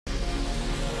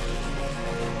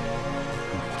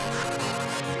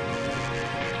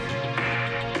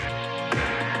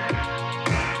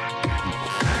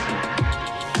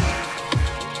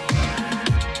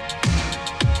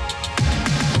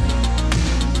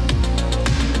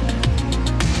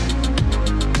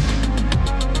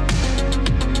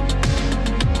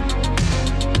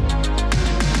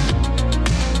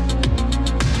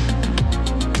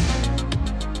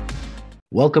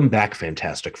Welcome back,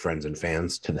 fantastic friends and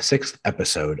fans, to the sixth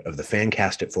episode of the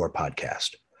Fancast at 4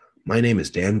 podcast. My name is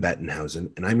Dan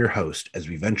Bettenhausen, and I'm your host as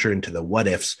we venture into the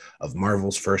what-ifs of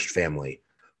Marvel's first family,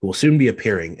 who will soon be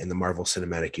appearing in the Marvel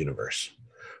Cinematic Universe.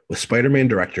 With Spider-Man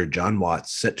director Jon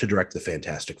Watts set to direct the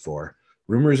Fantastic Four,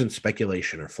 rumors and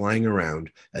speculation are flying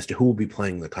around as to who will be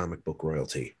playing the comic book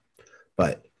royalty.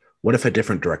 But what if a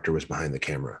different director was behind the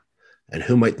camera? And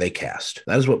who might they cast?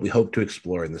 That is what we hope to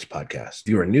explore in this podcast. If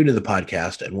you are new to the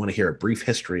podcast and want to hear a brief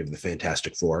history of the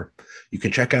Fantastic Four, you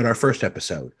can check out our first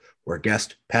episode, where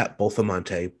guest Pat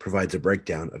Bolfamonte provides a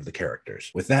breakdown of the characters.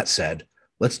 With that said,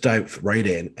 let's dive right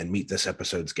in and meet this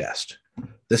episode's guest.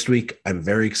 This week, I'm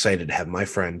very excited to have my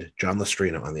friend John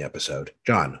Lustrina on the episode.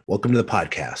 John, welcome to the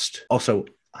podcast. Also,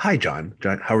 hi, John.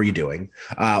 John, how are you doing?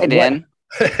 Hey, Dan.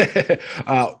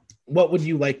 What would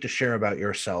you like to share about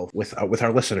yourself with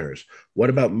our listeners? What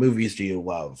about movies do you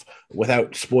love?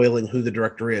 Without spoiling who the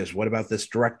director is, what about this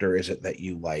director is it that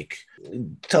you like?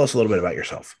 Tell us a little bit about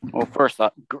yourself. Well, first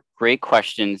off, great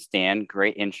questions, Dan.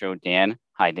 Great intro, Dan.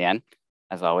 Hi, Dan.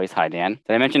 As always, hi, Dan.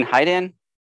 Did I mention hi, Dan?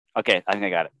 Okay, I think I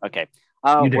got it. Okay.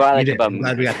 You did. I'm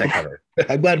glad we got that covered.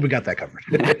 I'm glad we got that covered.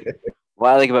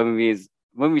 What I like about movies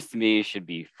to me should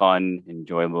be fun,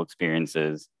 enjoyable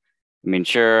experiences. I mean,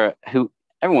 sure,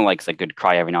 everyone likes a good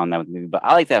cry every now and then with a movie, but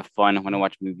I like to have fun when I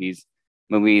watch movies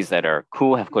that are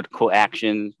cool, have good, cool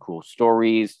action, cool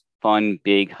stories, fun,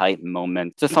 big hype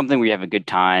moments. Just something where you have a good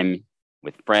time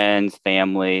with friends,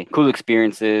 family, cool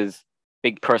experiences,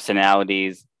 big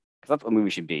personalities. Because that's what a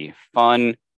movie should be: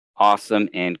 fun, awesome,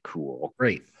 and cool.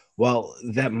 Great. Well,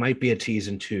 that might be a tease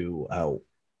into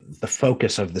the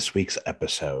focus of this week's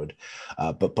episode.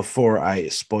 But before I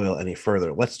spoil any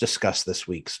further, let's discuss this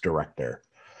week's director.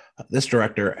 This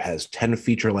director has 10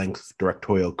 feature-length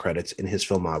directorial credits in his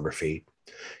filmography.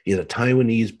 He is a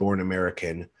Taiwanese-born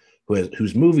American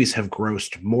whose movies have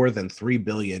grossed more than $3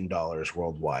 billion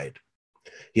worldwide.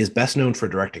 He is best known for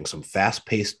directing some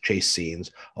fast-paced chase scenes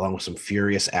along with some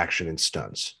furious action and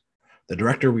stunts. The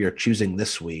director we are choosing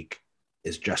this week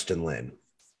is Justin Lin.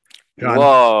 John,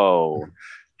 whoa.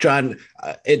 John,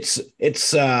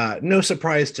 it's no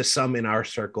surprise to some in our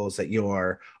circles that you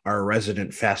are our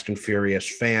resident Fast and Furious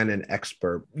fan and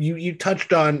expert. You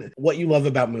touched on what you love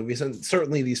about movies, and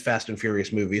certainly these Fast and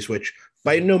Furious movies, which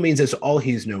by no means is all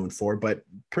he's known for, but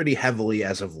pretty heavily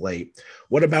as of late.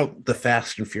 What about the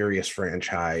Fast and Furious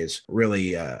franchise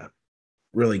really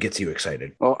gets you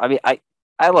excited? Well, I mean,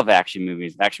 I love action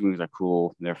movies. Action movies are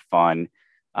cool. They're fun.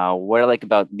 What I like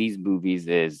about these movies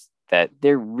is that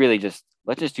they're really just,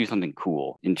 let's just do something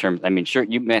cool in terms, I mean, sure,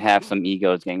 you might have some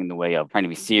egos getting in the way of trying to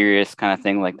be serious kind of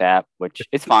thing like that, which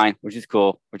is fine, which is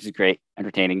cool, which is great,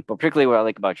 entertaining. But particularly what I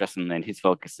like about Justin Lin, his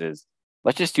focus is,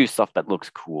 let's just do stuff that looks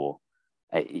cool.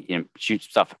 Shoot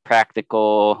stuff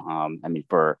practical. I mean,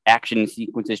 for action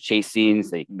sequences, chase scenes,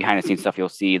 behind the scenes stuff, you'll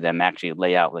see them actually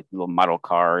lay out like little model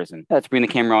cars and let's bring the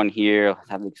camera on here, let's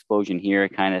have the explosion here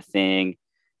kind of thing.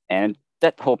 And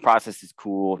that whole process is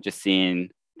cool. Just seeing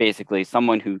basically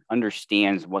someone who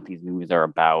understands what these movies are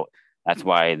about. That's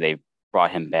why they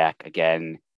brought him back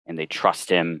again and they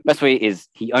trust him. Best way is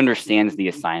he understands the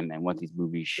assignment, what these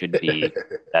movies should be,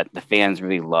 that the fans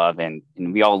really love, and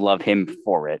we all love him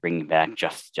for it, bringing back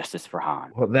Justice for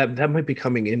Han. Well, that might be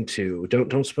coming into,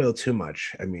 don't spoil too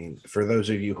much. I mean, for those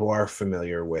of you who are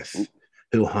familiar with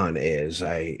who Han is,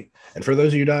 and for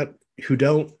those of you who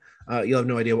don't, you'll have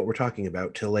no idea what we're talking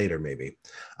about till later, maybe.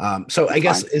 So I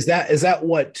guess is that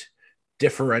what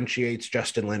differentiates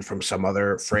Justin Lin from some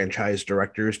other franchise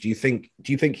directors? Do you think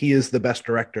he is the best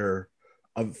director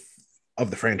of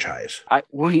the franchise?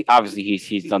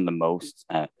 He's done the most.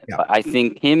 But I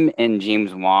think him and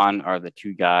James Wan are the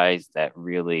two guys that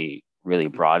really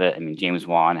brought it. I mean, James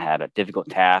Wan had a difficult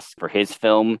task for his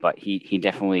film, but he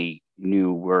definitely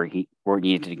knew where he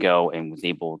needed to go and was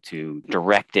able to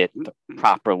direct it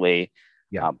properly.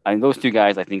 Yeah, and those two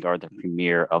guys, I think, are the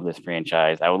premier of this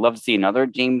franchise. I would love to see another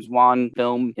James Wan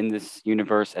film in this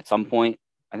universe at some point.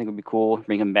 I think it would be cool to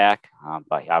bring him back,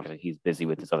 but obviously he's busy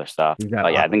with his other stuff.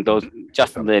 But yeah, I think those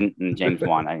Justin Lin and James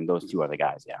Wan, I think those two are the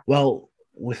guys. Yeah. Well,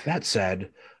 with that said,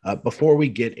 before we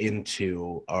get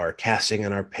into our casting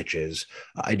and our pitches,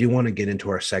 I do want to get into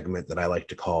our segment that I like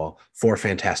to call 4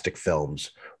 Fantastic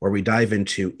Films, where we dive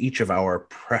into each of our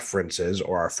preferences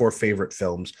or our 4 favorite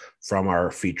films from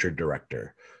our featured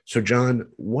director. So, John,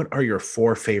 what are your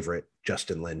 4 favorite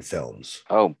Justin Lin films?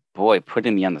 Oh boy,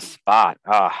 putting me on the spot.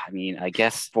 I mean, I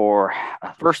guess for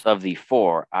first of the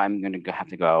 4, I'm going to have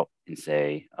to go out and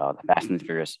say the Fast and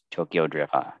Furious Tokyo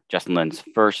Drift, Justin Lin's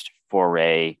first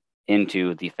foray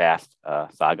into the Fast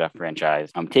saga franchise.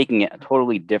 I'm taking it a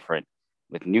totally different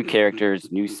with new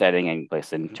characters, new setting, and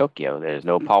place in Tokyo. There's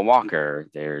no Paul Walker.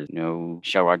 There's no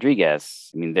Michelle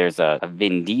Rodriguez. I mean, there's a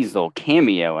Vin Diesel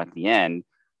cameo at the end,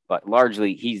 but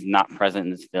largely he's not present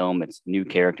in this film. It's new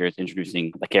characters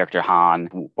introducing the character Han,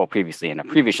 who, well, previously in a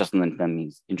previous Justin Lin film,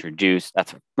 he's introduced.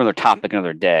 That's another topic,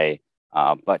 another day.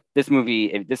 But this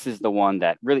movie, this is the one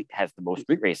that really has the most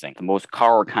street racing, the most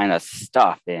car kind of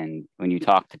stuff. And when you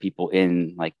talk to people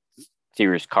in like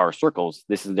serious car circles,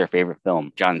 this is their favorite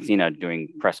film. John Cena, doing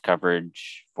press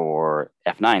coverage for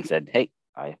F9, said, "Hey,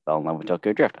 I fell in love with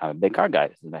Tokyo Drift. I'm a big car guy.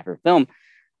 This is my favorite film."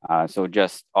 So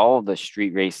just all the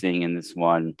street racing in this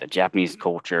one, the Japanese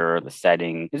culture, the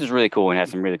setting, this is really cool and has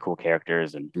some really cool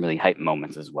characters and really hype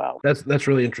moments as well. That's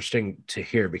really interesting to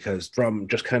hear, because from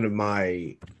just kind of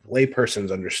my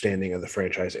layperson's understanding of the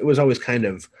franchise, it was always kind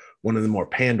of one of the more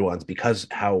panned ones because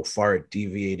how far it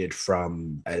deviated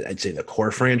from, I'd say, the core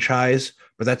franchise.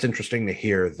 But that's interesting to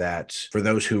hear that for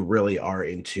those who really are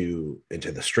into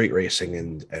the street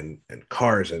racing and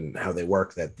cars and how they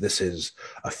work, that this is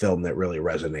a film that really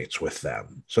resonates with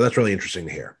them. So that's really interesting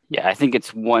to hear. Yeah, I think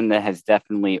it's one that has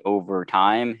definitely over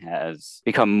time has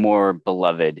become more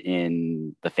beloved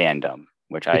in the fandom,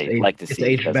 which I like to see. It's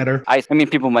aged better. I mean,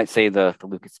 people might say the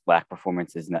Lucas Black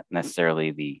performance is not necessarily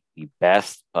the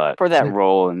best, but for that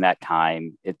role in that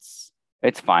time, it's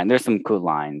fine. There's some cool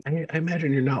lines. I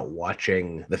imagine you're not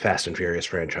watching the Fast and Furious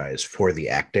franchise for the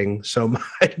acting so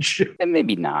much. And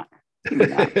maybe not.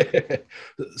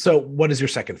 So what is your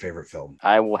second favorite film?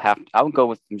 I'll go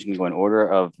with, I'm just going to go in order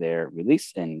of their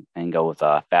release and go with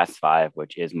Fast Five,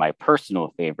 which is my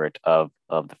personal favorite of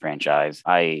the franchise.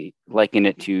 I liken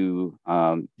it to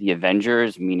the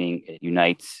Avengers, meaning it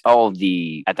unites all of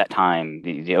at that time,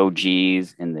 the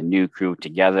OGs and the new crew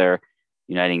together,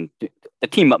 uniting the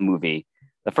team up movie,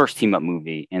 the first team up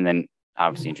movie, and then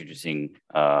obviously introducing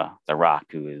The Rock,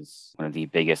 who is one of the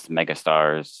biggest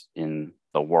megastars in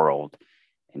the world,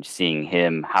 and seeing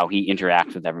him, how he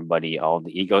interacts with everybody, all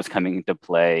the egos coming into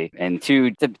play. And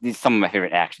two, some of my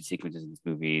favorite action sequences in this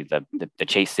movie, the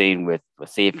chase scene with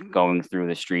Safe going through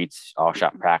the streets, all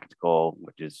shot practical,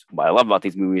 which is what I love about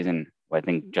these movies and what I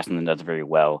think Justin Lin does very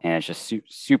well. And it's just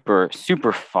super,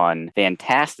 super fun,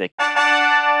 fantastic.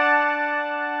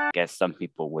 I guess some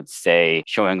people would say,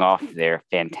 showing off their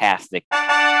fantastic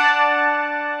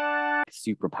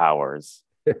superpowers.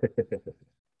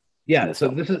 Yeah, so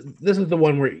this is the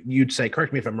one where you'd say,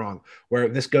 correct me if I'm wrong, where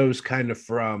this goes kind of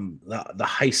from the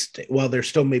heist. Well, there's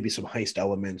still maybe some heist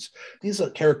elements. These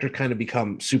characters kind of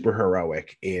become super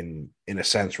heroic in a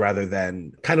sense, rather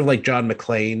than kind of like John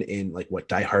McClane in like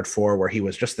Die Hard 4, where he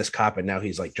was just this cop and now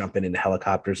he's like jumping into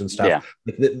helicopters and stuff.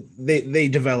 Yeah. They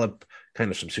develop kind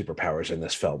of some superpowers in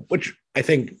this film, which I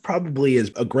think probably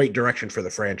is a great direction for the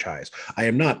franchise. I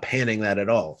am not panning that at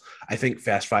all. I think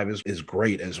Fast Five is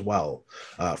great as well.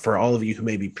 For all of you who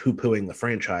may be poo-pooing the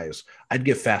franchise, I'd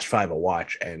give Fast Five a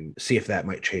watch and see if that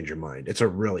might change your mind. It's a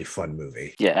really fun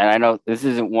movie. Yeah, and I know this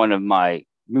isn't one of my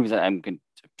movies that I'm going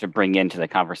to bring into the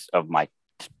converse of my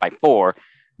four.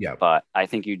 Yeah, but I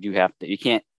think you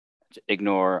can't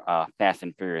ignore Fast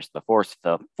and Furious, the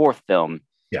fourth film.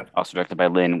 Yeah. Also directed by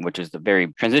Lin, which is the very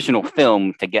transitional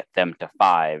film to get them to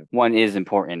 5. One is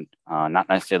important, not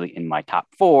necessarily in my top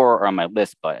 4 or on my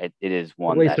list, but it is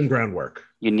one that some groundwork.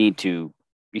 You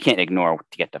can't ignore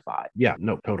to get to 5. Yeah,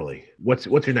 no, totally. What's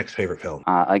your next favorite film?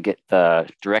 I get the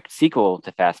direct sequel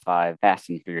to Fast 5, Fast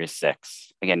and Furious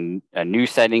 6. Again, a new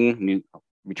setting, new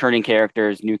returning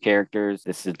characters, new characters.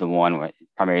 This is the one where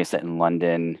primarily set in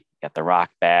London. Got The Rock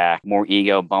back, more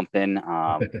ego bumping.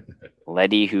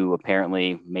 Letty, who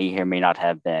apparently may or may not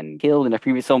have been killed in a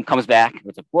previous film, comes back.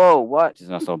 It's like, whoa, what? It's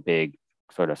also a big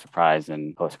sort of surprise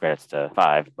and post credits to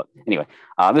 5. But anyway,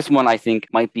 this one I think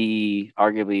might be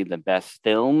arguably the best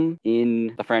film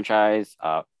in the franchise.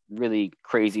 Really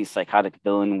crazy psychotic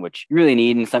villain, which you really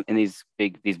need in these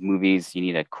movies. You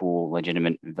need a cool,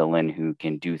 legitimate villain who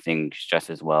can do things just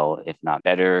as well, if not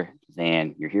better,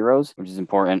 than your heroes, which is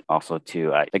important. Also,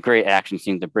 to the great action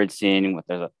scenes, the bridge scene with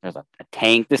there's a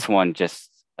tank. This one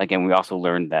just, again, we also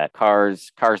learned that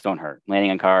cars don't hurt.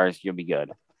 Landing on cars, you'll be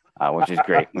good, which is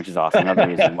great, which is awesome. Another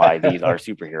reason why these are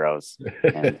superheroes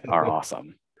and are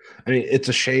awesome. I mean, it's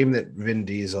a shame that Vin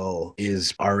Diesel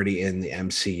is already in the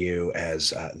MCU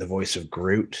as the voice of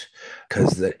Groot,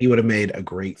 because he would have made a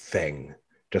great thing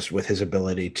just with his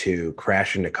ability to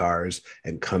crash into cars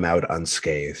and come out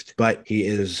unscathed. But he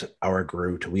is our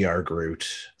Groot. We are Groot.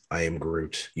 I am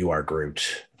Groot. You are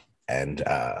Groot. And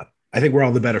I think we're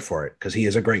all the better for it because he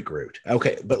is a great Groot.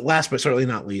 Okay, but last but certainly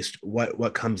not least,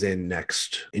 what comes in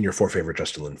next in your 4 favorite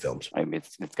Justin Lin films? I mean,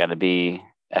 it's got to be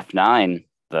F9.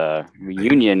 the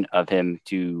reunion of him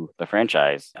to the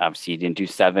franchise. Obviously, he didn't do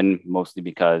 7, mostly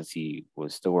because he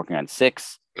was still working on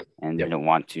 6 and didn't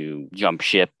want to jump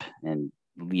ship and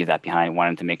leave that behind.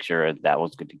 Wanted to make sure that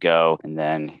was good to go. And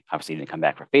then obviously he didn't come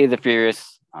back for Fate of the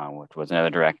Furious, which was another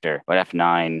director. But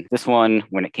F9, this one,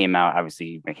 when it came out,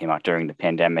 obviously when it came out during the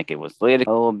pandemic, it was delayed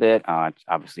a little bit,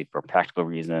 obviously for practical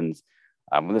reasons.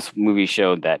 This movie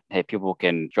showed that, hey, people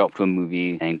can show up to a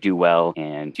movie and do well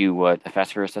and do what the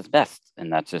Fast and Furious does best.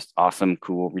 And that's just awesome,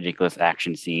 cool, ridiculous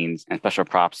action scenes and special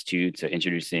props too, to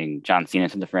introducing John Cena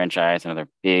to the franchise, another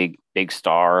big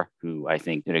star who I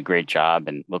think did a great job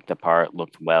and looked the part,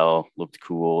 looked well, looked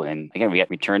cool. And again, we got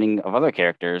returning of other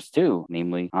characters too,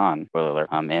 namely Han, spoiler alert.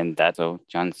 And that's so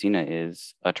John Cena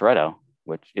is a Toretto,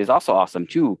 which is also awesome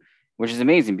too, which is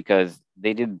amazing because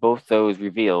they did both those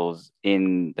reveals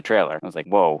in the trailer. I was like,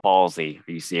 whoa, ballsy.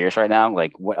 Are you serious right now?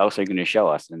 Like, what else are you going to show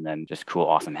us? And then just cool,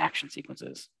 awesome action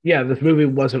sequences. Yeah, this movie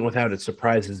wasn't without its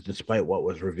surprises, despite what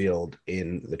was revealed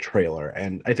in the trailer.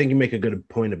 And I think you make a good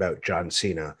point about John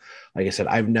Cena. Like I said,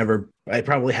 I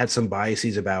probably had some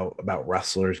biases about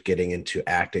wrestlers getting into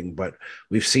acting, but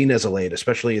we've seen as of late,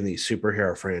 especially in these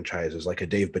superhero franchises like a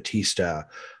Dave Bautista,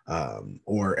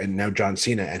 and now John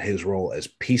Cena and his role as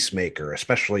Peacemaker,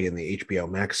 especially in the HBO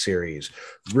Max series,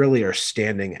 really are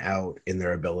standing out in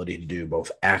their ability to do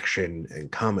both action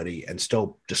and comedy and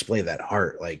still display that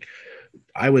heart. Like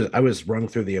I was rung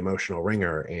through the emotional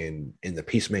ringer in the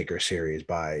Peacemaker series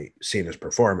by Cena's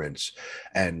performance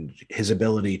and his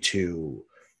ability to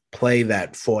play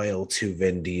that foil to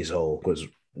Vin Diesel was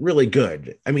really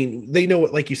good. I mean, they know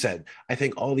what, like you said, I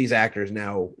think all these actors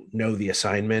now know the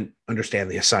assignment, understand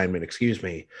the assignment, excuse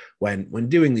me, when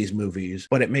doing these movies,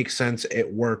 but it makes sense.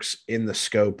 It works in the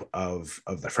scope of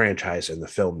the franchise and the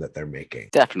film that they're making.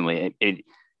 Definitely.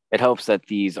 It helps that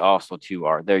these also too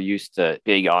they're used to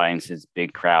big audiences,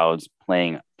 big crowds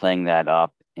playing that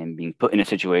up and being put in a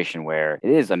situation where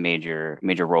it is a major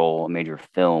role, a major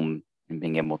film, and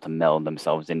being able to meld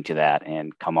themselves into that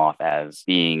and come off as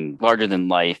being larger than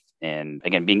life and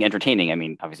again being entertaining. I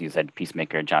mean, obviously you said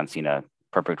Peacemaker, John Cena,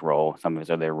 perfect role. Some of his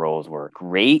other roles were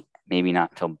great. Maybe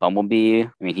not till Bumblebee. I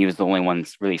mean, he was the only one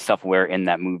really self-aware in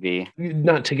that movie.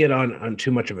 Not to get on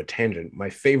too much of a tangent, my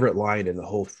favorite line in the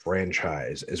whole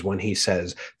franchise is when he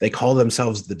says they call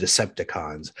themselves the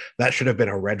Decepticons. That should have been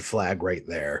a red flag right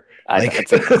there.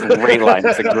 It's a great line.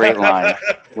 It's a great line,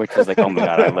 which was like, oh my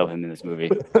God, I love him in this movie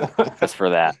just for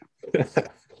that.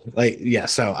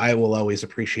 So I will always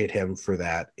appreciate him for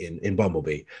that in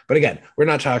Bumblebee. But again, we're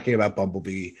not talking about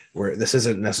Bumblebee, where this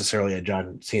isn't necessarily a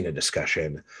John Cena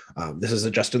discussion. This is a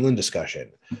Justin Lin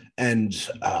discussion. And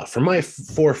for my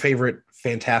 4 favorite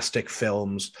fantastic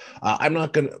films, I'm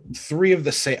not going to, 3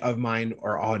 of mine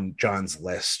are on John's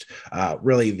list.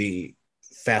 Really the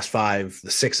Fast 5, the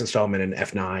 6th installment, and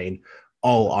F9,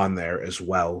 all on there as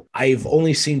well. I've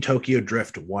only seen Tokyo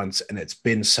Drift once, and it's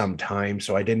been some time,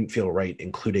 so I didn't feel right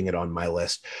including it on my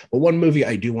list. But one movie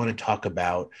I do want to talk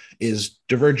about is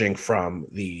diverging from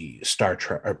the Star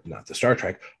Trek, or not the Star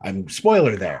Trek, I'm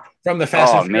spoiler there, from the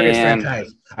Fast and Furious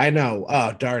franchise. I know,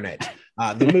 oh, darn it.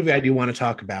 The movie I do want to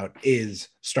talk about is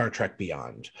Star Trek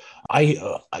Beyond.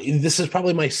 This is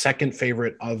probably my second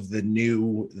favorite of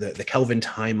the Kelvin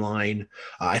timeline.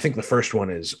 I think the first one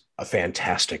is a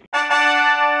fantastic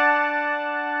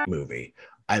movie.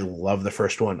 I love the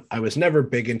first one. I was never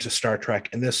big into Star Trek,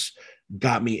 and this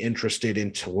got me interested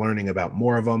into learning about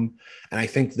more of them. And I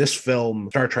think this film,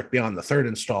 Star Trek Beyond, the 3rd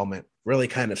installment, really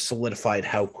kind of solidified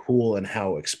how cool and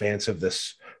how expansive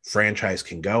this franchise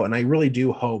can go. And I really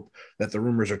do hope that the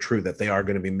rumors are true that they are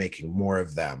going to be making more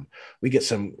of them. We get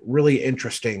some really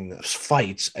interesting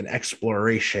fights and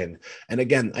exploration. And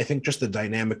again, I think just the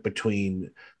dynamic between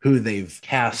who they've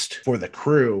cast for the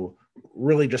crew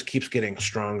really just keeps getting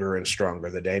stronger and stronger.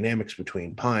 The dynamics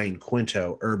between Pine,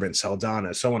 Quinto, Urban,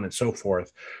 Saldana, so on and so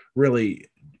forth, really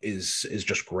is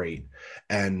just great.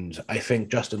 And I think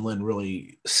Justin Lin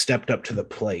really stepped up to the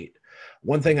plate.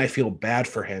 One thing I feel bad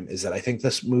for him is that I think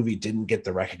this movie didn't get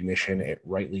the recognition it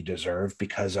rightly deserved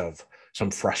because of some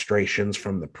frustrations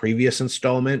from the previous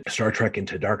installment, Star Trek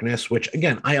Into Darkness, which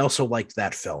again, I also liked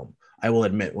that film. I will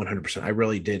admit 100%. I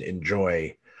really did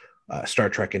enjoy Star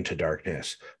Trek Into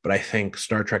Darkness, but I think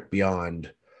Star Trek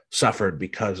Beyond suffered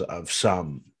because of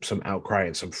some outcry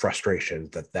and some frustration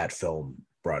that film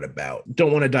brought about.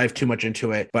 Don't want to dive too much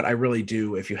into it, but I really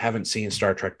do. If you haven't seen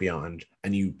Star Trek Beyond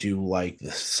and you do like the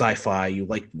sci-fi, you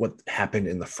like what happened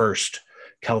in the first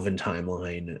Kelvin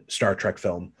timeline Star Trek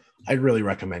film, I'd really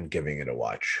recommend giving it a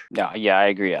watch. Yeah, I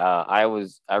agree. I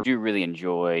do really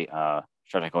enjoy Star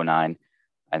Trek 09.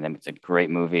 I think it's a great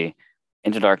movie.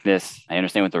 Into Darkness, I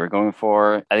understand what they were going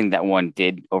for. I think that one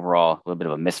did overall a little bit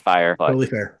of a misfire, but Totally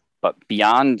fair.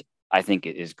 Beyond, I think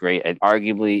it is great. And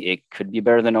arguably, it could be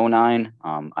better than '09.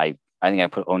 I think I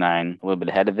put '09 a little bit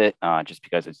ahead of it, just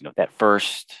because it's that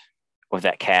first with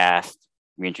that cast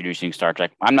reintroducing Star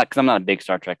Trek. I'm not a big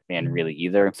Star Trek fan really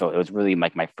either. So it was really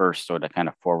like my first sort of kind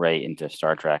of foray into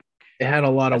Star Trek. It had a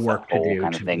lot of work to do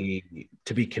kind of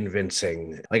to be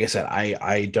convincing. Like I said,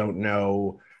 I don't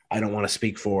know. I don't want to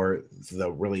speak for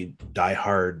the really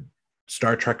diehard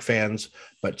Star Trek fans,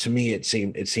 but to me, it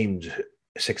seemed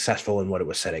successful in what it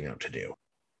was setting out to do.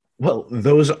 Well,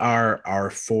 those are our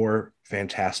 4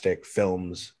 fantastic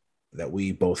films that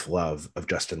we both love of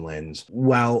Justin Lin's.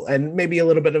 Well, and maybe a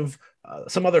little bit of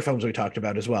some other films we talked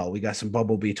about as well. We got some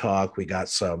Bumblebee talk, we got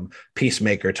some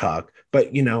Peacemaker talk,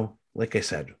 but like I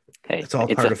said, it's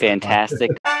a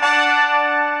fantastic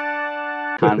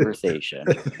conversation.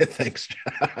 Thanks,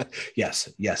 John.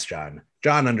 Yes, John.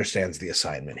 John understands the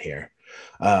assignment here.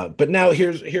 But now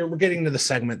here we're getting to the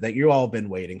segment that you all been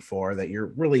waiting for, that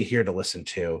you're really here to listen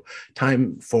to.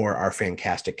 Time for our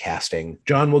fantastic casting.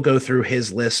 John will go through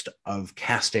his list of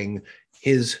casting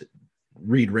his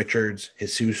Reed Richards,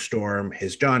 his Sue Storm,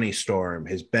 his Johnny Storm,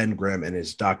 his Ben Grimm, and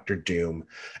his Dr. Doom.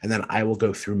 And then I will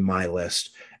go through my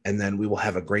list, and then we will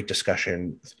have a great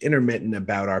discussion intermittent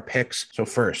about our picks. So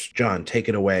first, John, take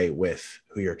it away with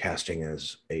who you're casting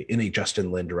as in a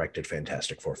Justin Lin directed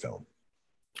Fantastic Four film.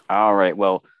 All right.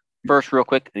 Well, first, real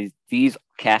quick, these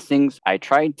castings, I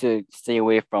tried to stay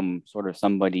away from sort of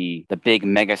somebody, the big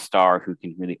mega star who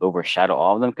can really overshadow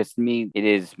all of them, because to me, it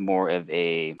is more of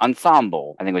a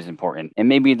ensemble. I think was important, and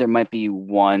maybe there might be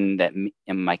one that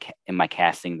in my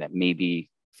casting that maybe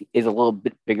is a little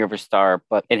bit bigger of a star,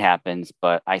 but it happens.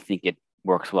 But I think it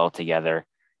works well together.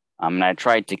 And I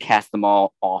tried to cast them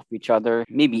all off each other,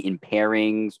 maybe in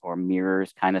pairings or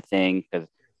mirrors kind of thing, because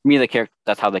for me,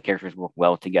 that's how the characters work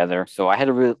well together. So I had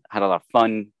a lot of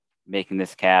fun making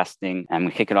this casting. I'm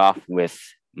gonna kick it off with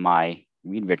my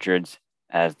Reed Richards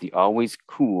as the always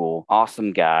cool,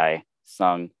 awesome guy,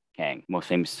 Sung Kang, most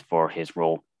famous for his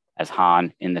role as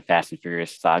Han in the Fast and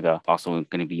Furious saga, also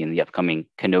going to be in the upcoming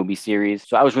Kenobi series.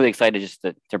 So I was really excited just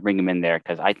to bring him in there,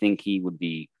 because I think he would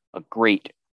be a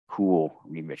great, cool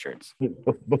Reed Richards.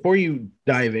 Before you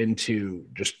dive into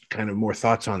just kind of more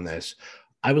thoughts on this,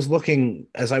 I was looking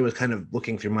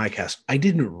through my cast. I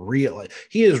didn't realize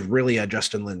he is really a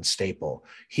Justin Lin staple.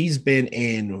 He's been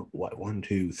in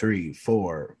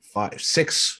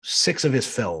six of his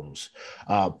films,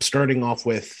 starting off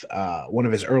with one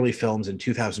of his early films in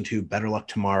 2002, Better Luck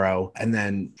Tomorrow, and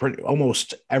then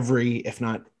almost every, if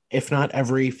not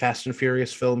every Fast and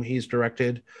Furious film he's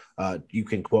directed. You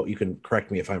can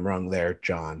correct me if I'm wrong there,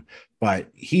 John,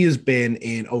 but he has been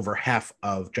in over half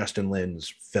of Justin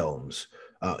Lin's films.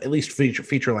 At least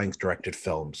feature-length directed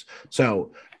films.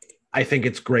 So I think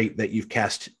it's great that you've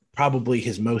cast probably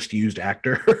his most used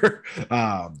actor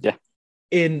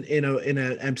in a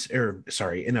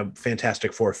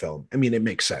Fantastic Four film. I mean, it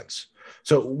makes sense.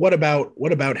 So what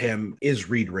about him is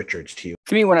Reed Richards to you?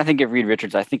 To me, when I think of Reed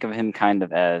Richards, I think of him kind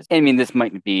of as, I mean, this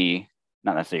might be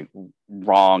not necessarily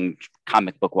wrong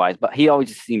comic book wise, but he always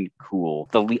just seemed cool.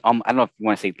 I don't know if you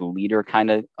want to say the leader kind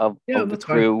of the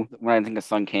crew. Fine. When I think of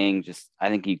Sung Kang, I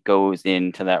think he goes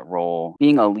into that role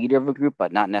being a leader of a group,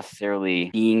 but not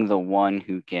necessarily being the one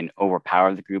who can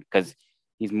overpower the group, because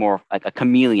he's more like a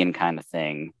chameleon kind of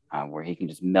thing, where he can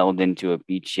just meld into it,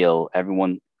 be chill.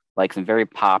 Everyone likes him, very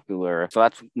popular. So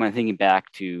that's when I'm thinking back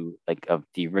to like of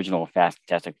the original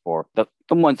Fantastic Four, the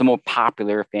more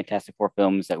popular Fantastic Four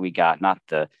films that we got, not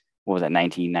the, what was that,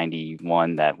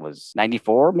 1991, that was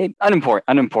 94, maybe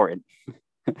unimportant.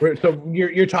 So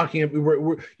you're talking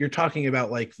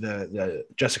about like the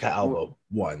Jessica Alba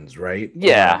ones, right?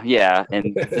 Yeah,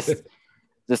 and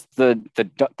just the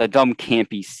dumb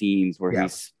campy scenes where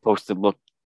he's supposed to look,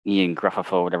 Ian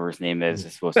Gruffo, whatever his name is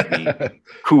supposed to be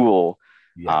cool.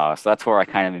 Yeah. So that's where I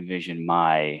kind of envision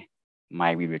my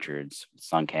Reed Richards,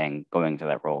 Sung Kang, going to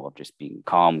that role of just being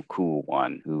calm, cool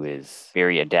one who is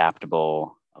very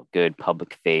adaptable, a good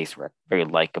public face, very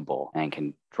likable, and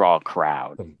can draw a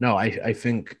crowd. No, I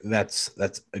think that's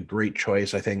a great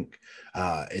choice. I think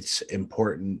it's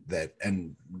important that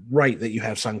you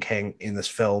have Sung Kang in this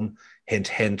film. Hint,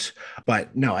 hint.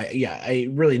 But no, I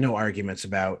really no arguments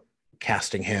about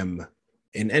casting him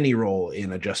in any role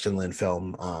in a Justin Lin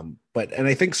film. And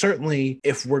I think certainly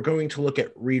if we're going to look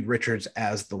at Reed Richards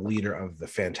as the leader of the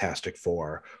Fantastic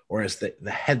Four, or as the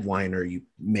headliner,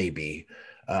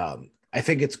 I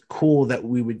think it's cool that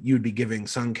you'd be giving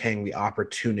Sung Kang the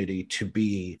opportunity to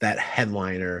be that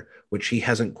headliner, which he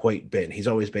hasn't quite been. He's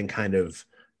always been kind of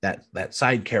that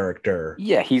side character.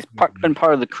 Yeah, he's been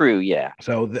part of the crew. Yeah.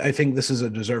 So I think this is a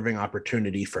deserving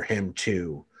opportunity for him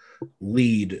to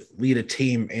lead a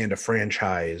team and a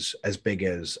franchise as big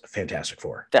as Fantastic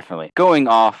Four. Definitely. Going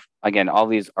off again, all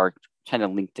these are kind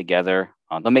of linked together.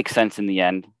 They'll make sense in the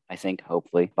end, I think,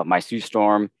 hopefully. But my Sue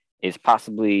Storm is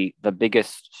possibly the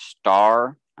biggest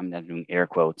star. I'm not doing air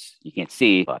quotes. You can't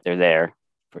see, but they're there.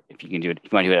 If you can do it,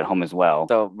 if you want to do it at home as well.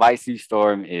 So my Sue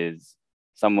Storm is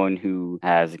someone who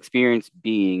has experience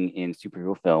being in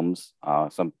superhero films,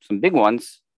 some big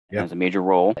ones. Yeah. Has a major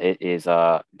role. It is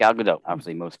Gal Gadot,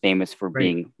 obviously most famous for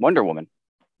being Wonder Woman.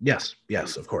 Yes,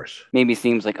 of course. Maybe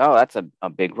seems like, oh, that's a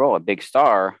big role, a big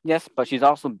star. Yes, but she's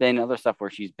also been in other stuff where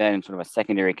she's been sort of a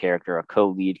secondary character, a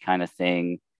co-lead kind of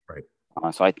thing. Right.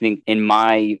 So I think in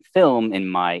my film, in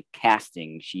my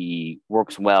casting, she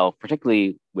works well,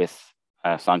 particularly with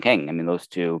Song Kang. I mean, those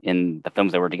two in the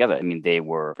films that were together, I mean, they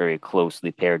were very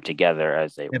closely paired together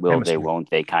as a they won't,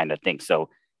 they kind of thing. So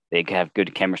they have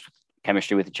good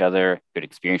chemistry with each other, good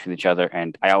experience with each other.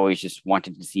 And I always just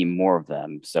wanted to see more of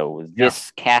them. So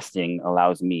this casting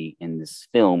allows me in this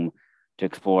film to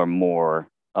explore more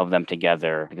of them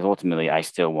together, because ultimately I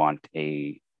still want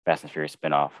a Fast and Furious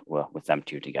spinoff with them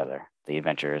two together. The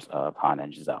Adventures of Han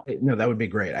and Giselle. No, that would be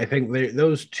great. I think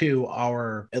those two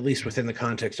are, at least within the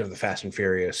context of the Fast and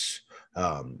Furious,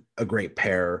 a great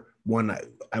pair. One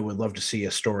I would love to see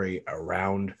a story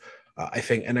around. I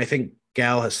think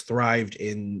Gal has thrived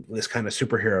in this kind of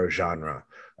superhero genre.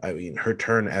 I mean, her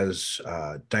turn as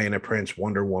Diana Prince,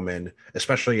 Wonder Woman,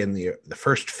 especially in the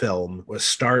first film, was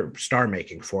star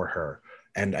making for her.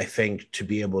 And I think to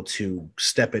be able to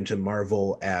step into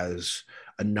Marvel as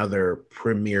another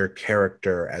premier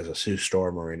character as a Sue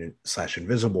Storm or /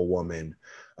 Invisible Woman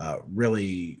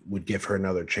really would give her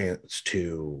another chance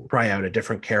to try out a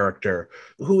different character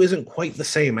who isn't quite the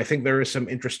same. I think there is some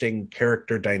interesting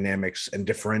character dynamics and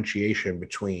differentiation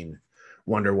between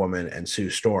Wonder Woman and Sue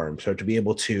Storm. So to be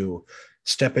able to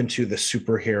step into the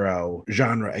superhero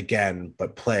genre again,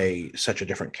 but play such a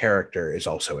different character is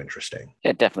also interesting.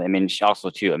 Yeah, definitely. I mean, she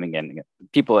also too, I mean, again,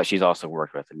 people that she's also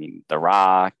worked with, I mean, The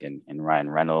Rock and Ryan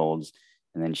Reynolds,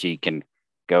 and then she can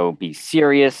go be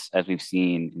serious, as we've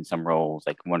seen in some roles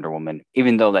like Wonder Woman,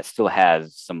 even though that still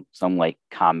has some like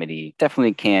comedy,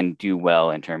 definitely can do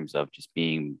well in terms of just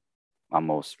being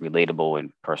almost relatable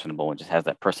and personable, and just has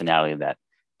that personality that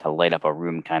to light up a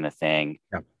room kind of thing,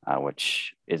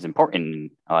 which is important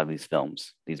in a lot of these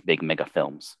films, these big mega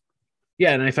films.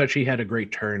 Yeah, and I thought she had a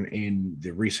great turn in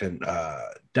the recent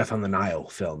Death on the Nile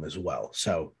film as well.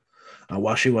 So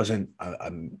while she wasn't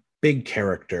a big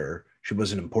character, she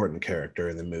was an important character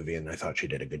in the movie, and I thought she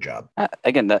did a good job.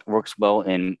 Again, that works well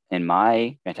in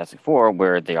my Fantastic Four,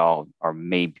 where they all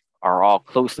are all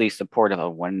closely supportive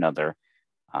of one another,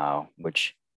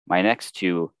 which my next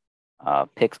two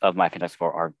picks of my Fantastic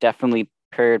Four are definitely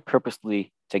paired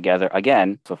purposely together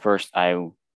again. So first, I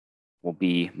will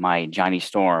be my Johnny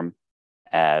Storm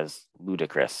as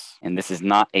Ludacris, and this is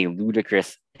not a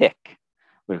Ludacris pick.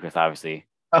 Ludacris, obviously,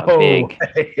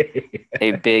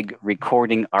 a big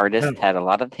recording artist, had a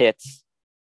lot of hits,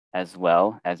 as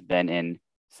well as been in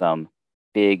some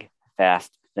big,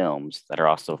 fast films that are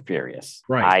also furious.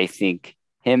 Right. I think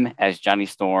him as Johnny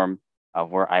Storm,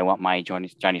 where I want my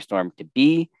Johnny Storm to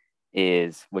be,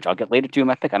 is, which I'll get later to in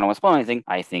my pick. I don't want to spoil anything.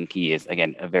 I think he is,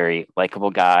 again, a very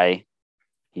likable guy.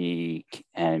 He's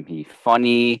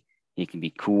funny. He can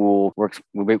be cool. Works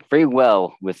very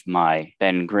well with my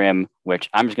Ben Grimm, which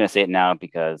I'm just going to say it now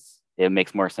because it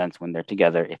makes more sense when they're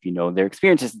together if you know their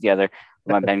experiences together.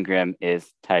 My Ben Grimm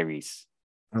is Tyrese.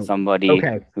 Somebody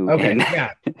who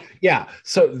yeah.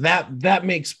 So that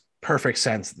makes perfect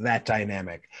sense, that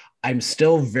dynamic. I'm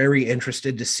still very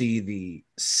interested to see the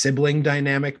sibling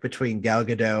dynamic between Gal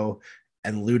Gadot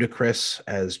and Ludacris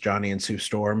as Johnny and Sue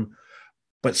Storm,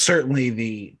 but certainly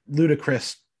the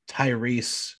Ludacris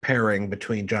Tyrese pairing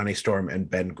between Johnny Storm and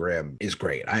Ben Grimm is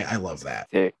great. I love that.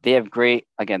 They have great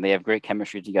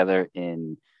chemistry together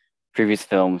in previous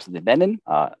films they've been in,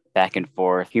 back and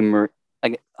forth, humor.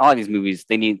 Like all of these movies,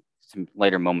 they need some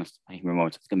lighter moments, humor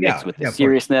moments. It's gonna mix with the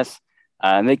seriousness.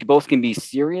 They both can be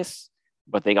serious,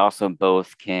 but they also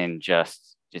both can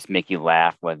just make you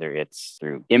laugh, whether it's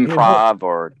through improv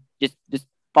or just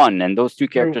fun. And those two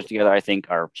characters together, I think,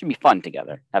 should be fun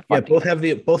together. Have fun. Yeah,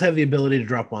 both have the ability to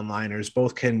drop one-liners.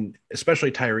 Both can,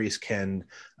 especially Tyrese, can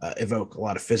evoke a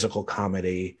lot of physical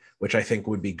comedy, which I think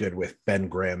would be good with Ben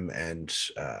Grimm and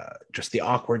just the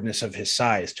awkwardness of his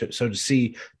size. So to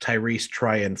see Tyrese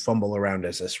try and fumble around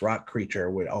as this rock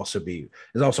creature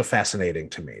is also fascinating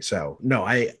to me. So no,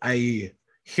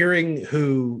 hearing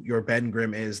who your Ben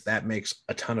Grimm is, that makes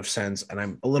a ton of sense. And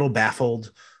I'm a little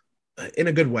baffled in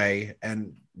a good way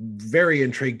and very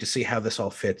intrigued to see how this all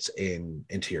fits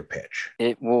into your pitch.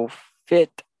 It will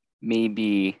fit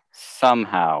maybe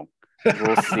somehow.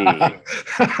 We'll see.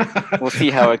 We'll see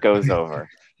how it goes over.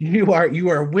 You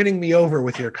are winning me over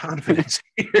with your confidence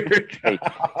here. Hey.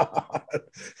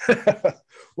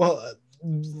 Well,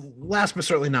 last but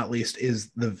certainly not least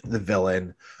is the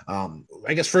villain.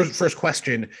 I guess first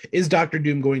question, is Dr.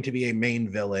 Doom going to be a main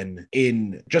villain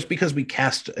in, just because we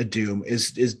cast a Doom,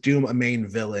 is Doom a main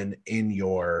villain in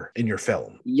your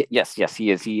film? Yes,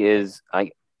 he is. He is.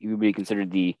 He would be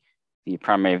considered the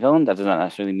primary villain. That does not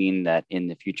necessarily mean that in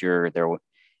the future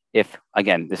if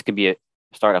again, this could be a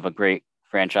start of a great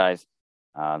franchise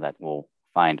that will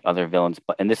find other villains.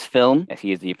 But in this film,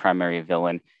 he is the primary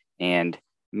villain, and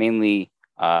mainly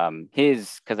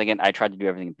because again, I tried to do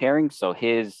everything in pairing. So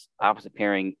his opposite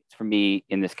pairing for me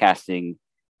in this casting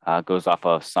goes off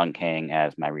of Sung Kang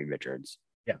as my Reed Richards.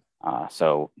 Yeah.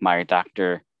 So my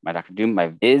Doctor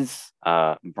Doom is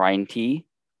Brian T.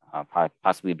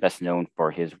 Possibly best known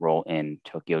for his role in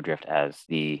Tokyo Drift as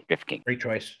the Drift King. Great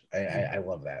choice. I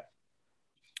love that.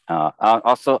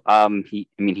 Also, he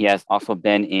has also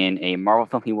been in a Marvel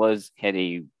film. He had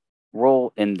a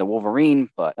role in the Wolverine,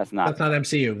 but that's not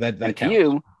MCU. That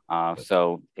MCU.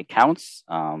 So it counts.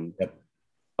 Yep.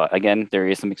 But again, there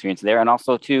is some experience there, and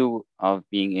also too of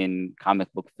being in comic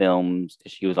book films.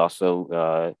 She was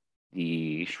also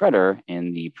the Shredder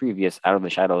in the previous Out of the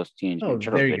Shadows Teenage Mutant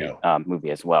Turtles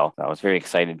movie as well. So I was very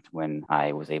excited when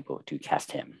I was able to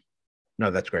cast him.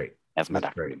 No, that's great. As my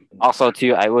Doctor Doom. Also,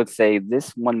 too, I would say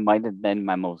this one might have been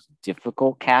my most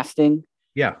difficult casting.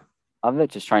 Yeah. Of it,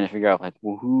 just trying to figure out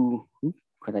who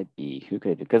could I be? Who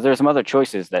could? Because there's some other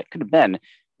choices that could have been.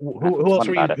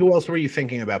 Who else were you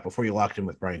thinking about before you locked in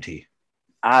with Brian T?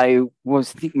 I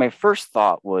was thinking. My first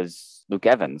thought was Luke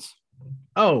Evans.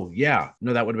 Oh yeah,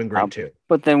 no, that would have been great too.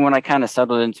 But then when I kind of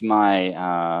settled into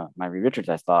my my Reed Richards,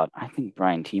 I thought I think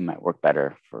Brian T might work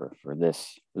better for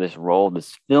this role,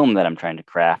 this film that I'm trying to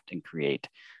craft and create.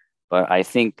 But I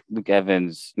think Luke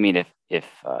Evans. I mean, if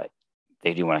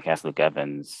they do want to cast Luke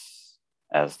Evans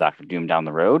as Dr. Doom down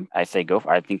the road, I say go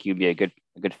for it. I think you'd be a good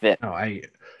fit.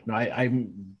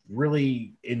 I'm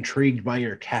really intrigued by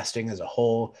your casting as a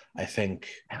whole. I think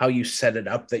how you set it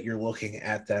up, that you're looking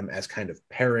at them as kind of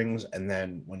pairings, and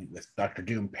then with Dr.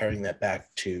 Doom pairing that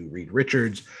back to Reed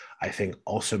Richards, I think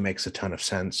also makes a ton of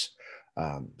sense.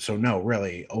 So no,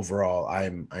 really, overall,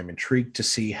 I'm intrigued to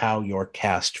see how your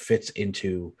cast fits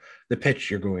into the pitch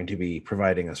you're going to be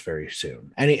providing us very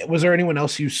soon. Was there anyone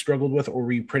else you struggled with, or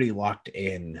were you pretty locked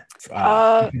in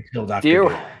until Dr.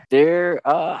 Doom?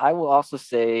 I will also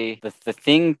say the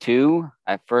Thing too.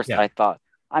 At first, I thought,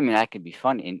 I could be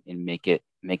fun and make it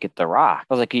The Rock.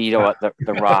 I was like, you know what,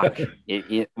 the Rock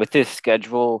with his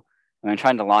schedule. I'm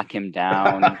trying to lock him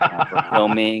down for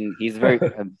filming. He's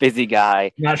a busy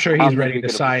guy. Not sure he's ready to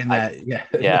sign that.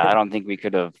 Yeah, I don't think we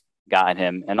could have gotten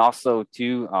him. And also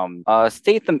too,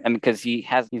 Statham, because he's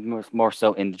more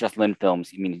so in just Lynn films.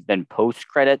 He's been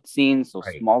post-credit scenes, so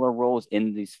smaller roles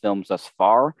in these films thus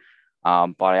far.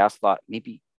 But I also thought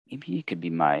maybe he could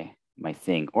be my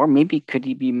Thing, or maybe could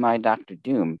he be my Dr.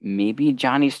 Doom? Maybe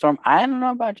Johnny Storm. I don't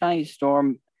know about Johnny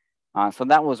Storm. So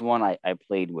that was one I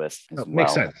played with as well.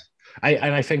 Makes sense.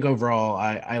 I think overall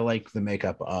I like the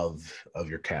makeup of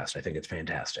your cast. I think it's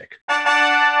fantastic.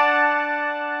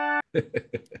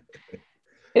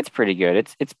 It's pretty good.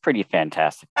 It's pretty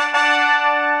fantastic.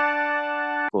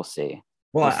 We'll see.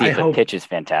 We'll see if the pitch is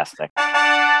fantastic.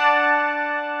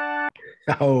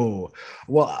 Oh,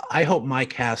 well, I hope my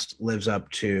cast lives up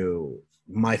to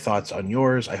my thoughts on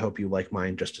yours. I hope you like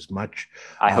mine just as much.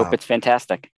 I hope it's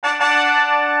fantastic.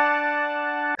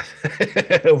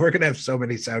 We're gonna have so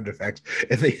many sound effects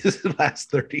in these last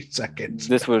 30 seconds.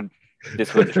 This would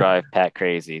drive Pat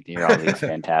crazy to hear all these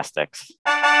fantastics.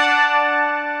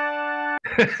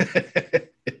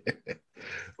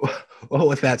 Well,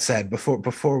 with that said,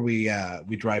 before we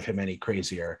drive him any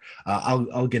crazier,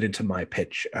 I'll get into my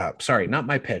pitch. Sorry, not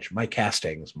my pitch. My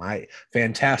castings. My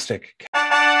fantastic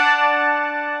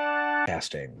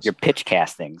castings. Your pitch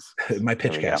castings. My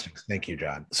pitch castings. Thank you,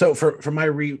 John. So for my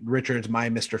Reed Richards, my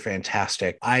Mr.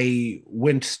 Fantastic, I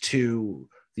went to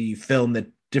the film that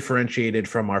differentiated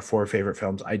from our four favorite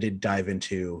films. I did dive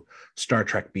into Star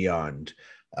Trek Beyond,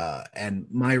 and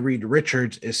my Reed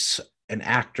Richards is an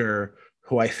actor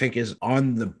who I think is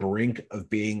on the brink of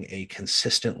being a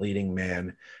consistent leading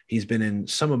man. He's been in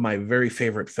some of my very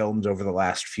favorite films over the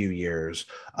last few years,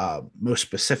 most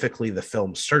specifically the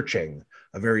film Searching,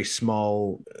 a very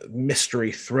small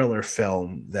mystery thriller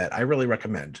film that I really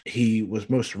recommend. He was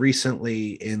most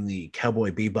recently in the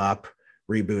Cowboy Bebop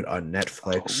reboot on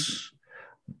Netflix.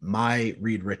 My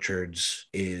Reed Richards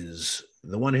is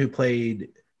the one who played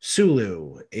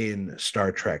Sulu in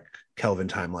Star Trek Kelvin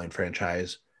Timeline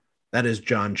franchise. That is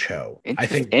John Cho. I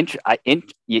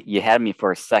think you had me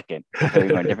for a second. I thought you were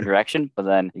going a different direction, but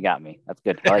then you got me. That's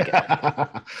good. I like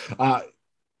it.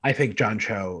 I think John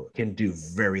Cho can do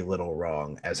very little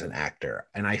wrong as an actor,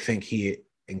 and I think he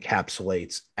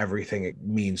encapsulates everything it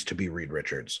means to be Reed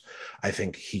Richards. I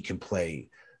think he can play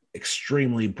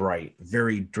extremely bright,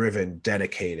 very driven,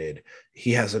 dedicated.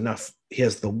 He has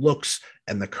the looks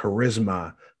and the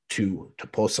charisma to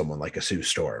pull someone like a Sue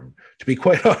Storm. To be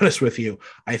quite honest with you,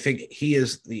 I think he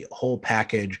is the whole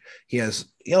package. He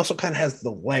also kind of has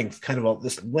the length, kind of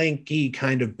this lanky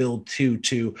kind of build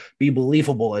to be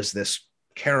believable as this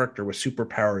character with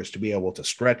superpowers, to be able to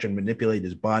stretch and manipulate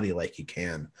his body like he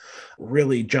can.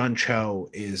 Really, John Cho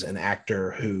is an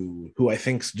actor who I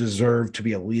think deserved to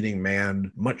be a leading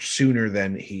man much sooner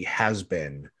than he has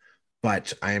been.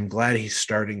 But I am glad he's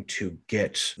starting to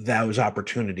get those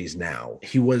opportunities now.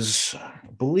 I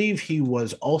believe he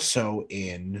was also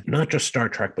in not just Star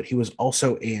Trek, but he was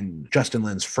also in Justin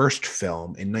Lin's first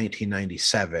film in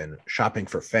 1997, Shopping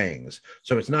for Fangs.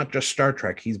 So it's not just Star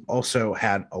Trek. He's also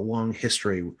had a long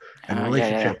history and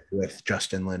relationship with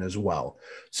Justin Lin as well.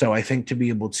 So I think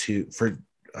for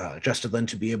Justin Lin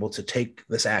to be able to take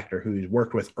this actor who he's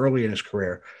worked with early in his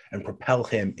career and propel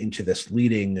him into this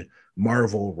leading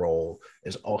Marvel role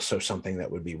is also something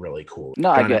that would be really cool. No,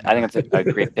 I think it's a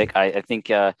great pick. I think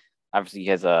obviously he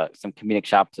has some comedic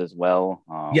chops as well.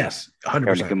 Yes,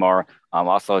 100%. Kumar.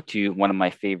 Also, one of my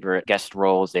favorite guest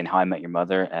roles in How I Met Your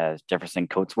Mother as Jefferson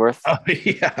Coatsworth. Oh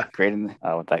yeah, great in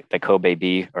with the Kobe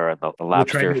beef or the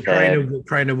lobster.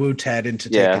 Trying to woo Ted into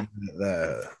taking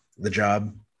the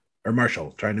job. Or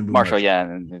Marshall, trying to move Marshall, yeah,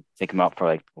 and take him out for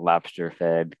like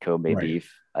lobster-fed Kobe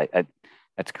beef.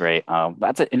 That's great.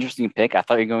 That's an interesting pick. I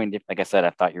thought you were going, like I said, I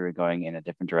thought you were going in a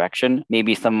different direction.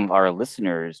 Maybe some of our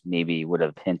listeners would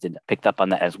have picked up on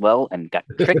that as well, and got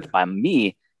tricked by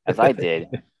me as I did.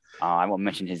 I won't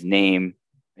mention his name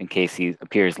in case he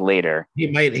appears later. He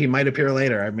might appear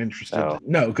later. I'm interested. So.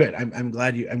 No, good. I'm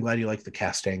glad you like the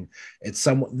casting.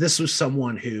 This was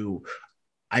someone who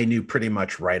I knew pretty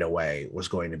much right away was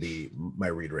going to be my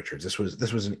Reed Richards. This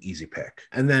was an easy pick.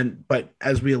 And then, but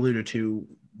as we alluded to,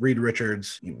 Reed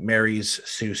Richards marries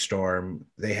Sue Storm.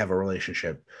 They have a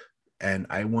relationship. And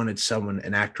I wanted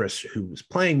an actress who was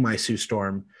playing my Sue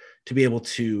Storm to be able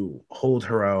to hold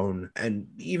her own and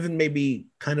even maybe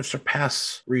kind of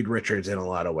surpass Reed Richards in a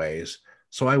lot of ways.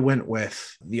 So I went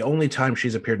with the only time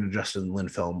she's appeared in a Justin Lin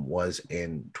film was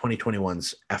in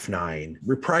 2021's F9,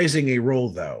 reprising a role,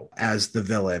 though, as the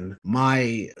villain.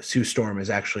 My Sue Storm is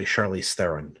actually Charlize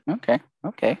Theron. Okay.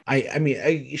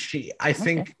 I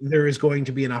think there is going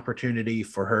to be an opportunity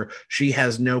for her. She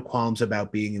has no qualms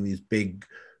about being in these big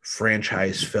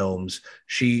franchise films.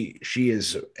 She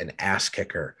is an ass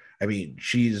kicker. I mean,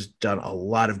 she's done a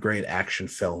lot of great action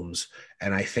films,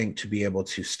 and I think to be able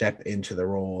to step into the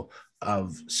role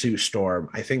of Sue Storm,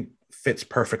 I think fits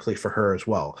perfectly for her as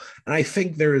well. And I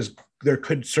think there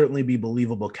could certainly be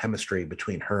believable chemistry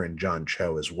between her and John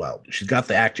Cho as well. She's got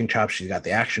the acting chops, she's got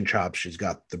the action chops, she's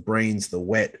got the brains, the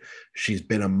wit. She's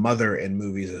been a mother in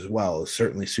movies as well.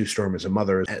 Certainly Sue Storm is a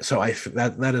mother. So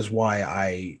that is why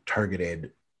I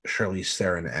targeted Charlize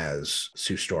Theron as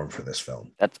Sue Storm for this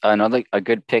film. That's a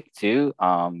good pick too.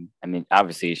 I mean,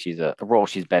 obviously she's a role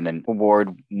she's been an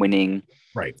award-winning.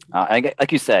 Right.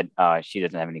 Like you said, she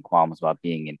doesn't have any qualms about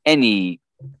being in any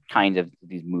kind of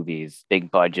these movies,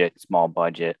 big budget, small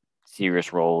budget,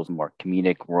 serious roles, more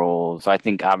comedic roles. So I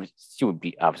think she would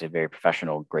be obviously a very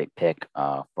professional, great pick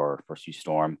for Sue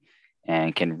Storm,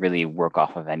 and can really work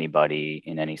off of anybody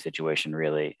in any situation,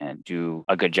 really, and do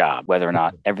a good job. Whether or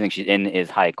not everything she's in is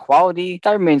high quality,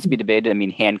 that remains to be debated. I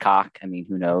mean, Hancock,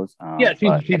 who knows?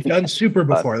 She's done Super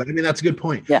before. I mean, that's a good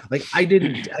point. Yeah. Like, I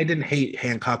didn't hate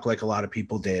Hancock like a lot of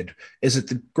people did. Is it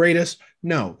the greatest?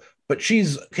 No. But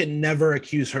can never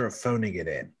accuse her of phoning it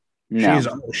in. No.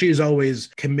 She's always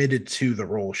committed to the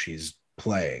role she's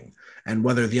playing. And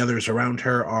whether the others around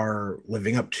her are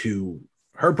living up to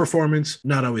her performance,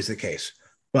 not always the case,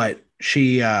 but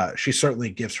she certainly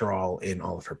gives her all in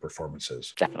all of her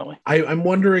performances. Definitely. I'm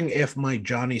wondering if my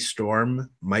Johnny Storm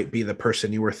might be the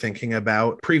person you were thinking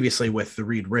about previously with the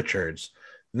Reed Richards,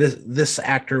 this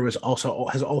actor has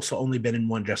also only been in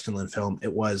one Justin Lin film.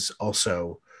 It was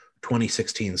also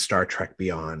 2016 Star Trek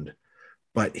Beyond,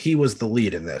 but he was the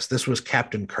lead in this. This was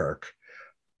Captain Kirk.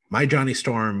 My Johnny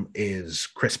Storm is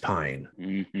Chris Pine.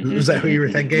 Mm-hmm. Is that who you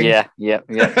were thinking? Yeah. Yep.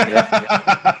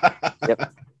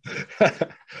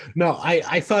 No,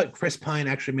 I thought Chris Pine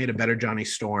actually made a better Johnny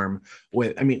Storm.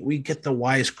 We get the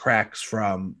wisecracks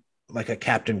from like a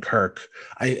Captain Kirk.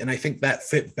 I think that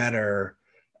fit better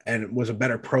and was a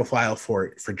better profile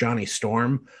for Johnny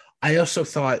Storm. I also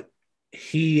thought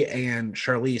he and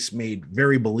Charlize made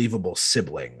very believable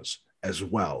siblings as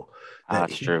well.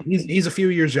 That's true. He's a few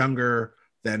years younger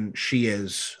than she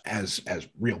is as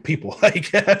real people, I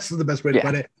guess is the best way to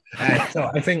put it. So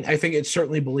I think it's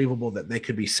certainly believable that they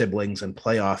could be siblings and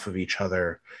play off of each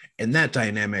other in that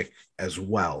dynamic as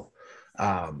well.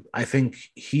 I think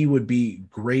he would be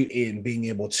great in being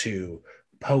able to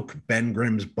poke Ben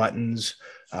Grimm's buttons,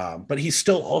 but he's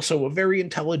still also a very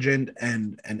intelligent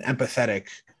and empathetic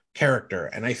character.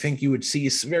 And I think you would see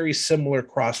very similar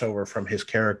crossover from his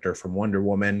character from Wonder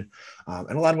Woman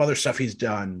and a lot of other stuff he's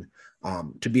done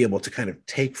to be able to kind of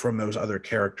take from those other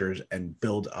characters and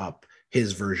build up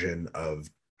his version of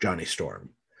Johnny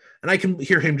Storm. And I can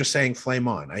hear him just saying flame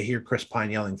on. I hear Chris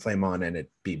Pine yelling flame on, and it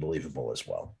be believable as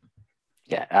well.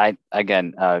 Yeah,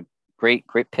 great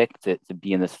pick to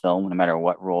be in this film, no matter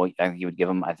what role I think you would give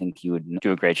him. I think he would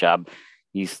do a great job.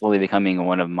 He's slowly becoming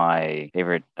one of my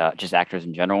favorite just actors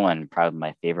in general, and probably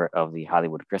my favorite of the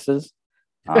Hollywood Chris's.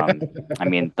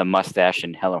 The mustache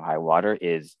in Hell or High Water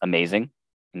is amazing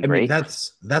and great.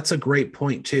 That's a great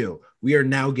point too. We are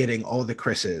now getting all the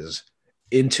Chris's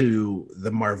into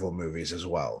the Marvel movies as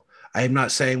well. I am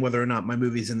not saying whether or not my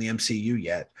movie's in the MCU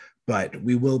yet, but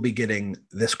we will be getting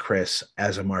this Chris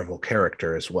as a Marvel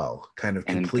character as well, kind of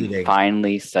completing.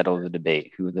 Finally settle the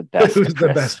debate. Who the best? Who is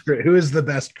the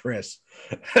best Chris?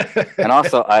 And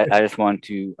also, I just want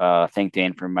to thank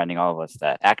Dan for reminding all of us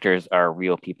that actors are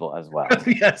real people as well.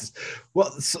 Yes.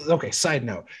 Well, okay. Side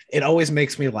note: it always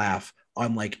makes me laugh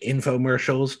on like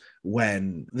infomercials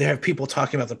when they have people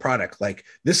talking about the product, like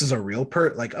this is a real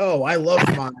like, oh, I love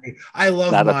not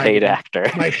a paid actor,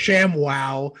 my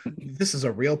ShamWow. This is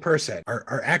a real person.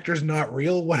 Are actors not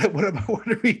real? What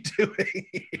are we doing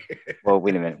here? Well,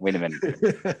 wait a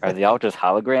minute. Are they all just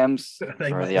holograms?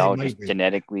 Or are they all just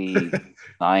genetically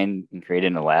designed and created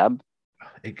in a lab?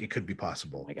 It could be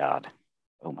possible.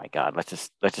 Oh my God. Let's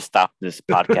just stop this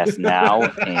podcast now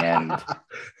and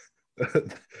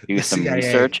do some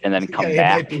research and then come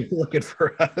back. Might be looking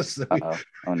for us.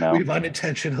 Oh no, we've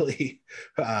unintentionally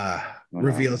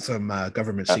revealed some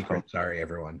government secrets. Sorry,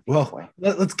 everyone. Well,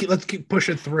 let's keep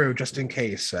pushing through just in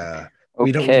case.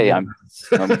 Okay, I'm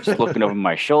just looking over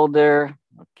my shoulder.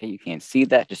 Okay, you can't see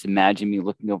that. Just imagine me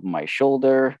looking over my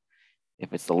shoulder.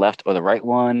 If it's the left or the right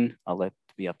one, I'll let it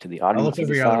be up to the audience. I'll look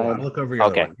over your other one.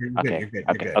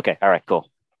 You're good. Okay. All right. Cool.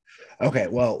 Okay,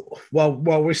 well,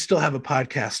 we still have a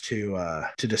podcast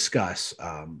to discuss.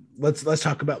 Let's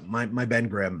talk about my Ben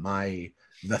Grimm,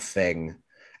 The Thing,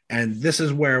 and this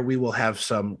is where we will have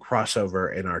some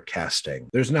crossover in our casting.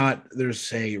 There's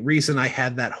a reason I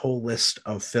had that whole list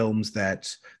of films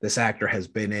that this actor has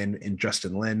been in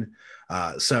Justin Lin.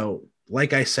 So,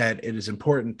 like I said, it is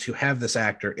important to have this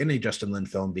actor in a Justin Lin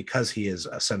film because he is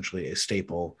essentially a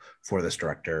staple for this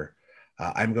director.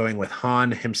 I'm going with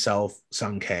Han himself,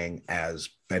 Sung Kang, as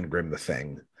Ben Grimm the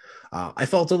Thing. I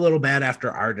felt a little bad after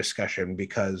our discussion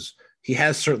because he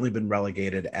has certainly been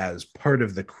relegated as part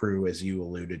of the crew, as you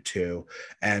alluded to,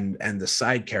 and the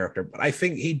side character. But I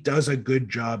think he does a good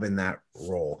job in that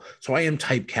role. So I am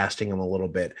typecasting him a little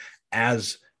bit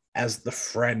as the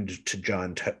friend to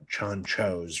John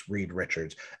Cho's Reed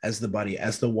Richards, as the buddy,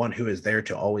 as the one who is there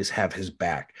to always have his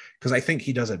back. Because I think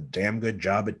he does a damn good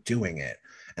job at doing it.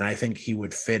 And I think he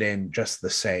would fit in just the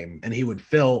same, and he would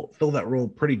fill that role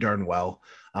pretty darn well.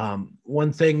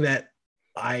 One thing that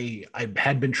I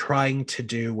had been trying to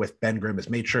do with Ben Grimm is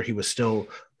made sure he was still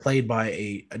played by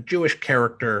a Jewish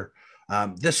character.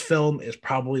 This film is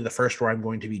probably the first where I'm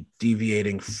going to be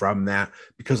deviating from that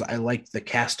because I like the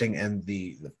casting and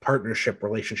the partnership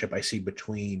relationship I see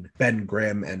between Ben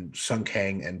Grimm and Sung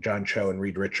Kang and John Cho and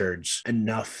Reed Richards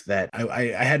enough that I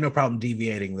had no problem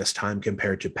deviating this time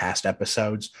compared to past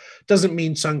episodes. Doesn't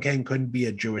mean Sung Kang couldn't be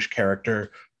a Jewish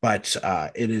character, but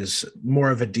it is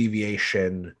more of a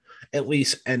deviation, at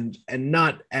least, and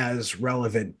not as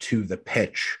relevant to the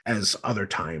pitch as other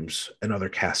times and other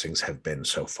castings have been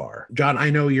so far. John, I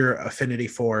know your affinity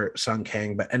for Sung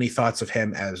Kang, but any thoughts of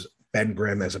him as Ben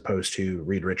Grimm as opposed to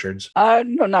Reed Richards? No,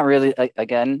 not really.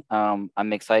 Again,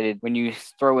 I'm excited when you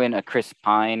throw in a Chris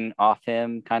Pine off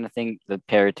him kind of thing, the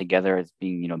pair it together as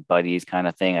being, buddies kind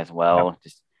of thing as Yep. well.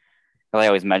 Just I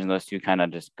always imagine those two kind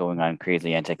of just going on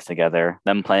crazy antics together,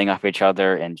 them playing off each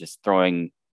other and just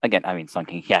throwing. Again, I mean, Sung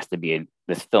Kang, he has to be in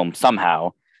this film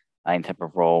somehow, in type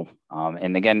of role.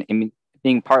 And again, I mean,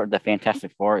 being part of the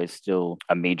Fantastic Four is still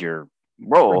a major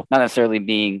role, not necessarily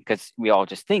being because we all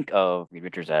just think of Reed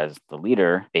Richards as the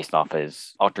leader based off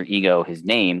his alter ego, his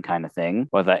name kind of thing.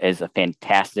 Whether that is a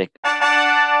fantastic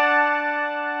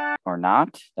or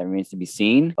not, that remains to be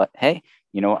seen. But hey,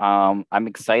 I'm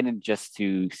excited just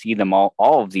to see them all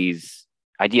of these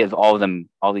ideas, all of them,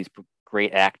 all these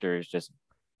great actors just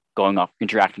going off,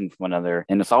 interacting with one another.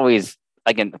 And it's always,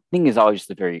 again, the thing is always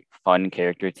just a very fun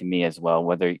character to me as well,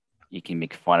 whether you can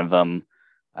make fun of him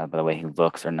by the way he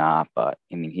looks or not. But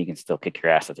I mean, he can still kick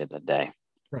your ass at the end of the day.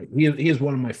 Right. He is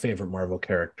one of my favorite Marvel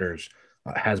characters,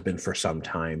 has been for some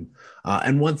time.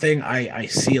 And one thing I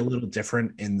see a little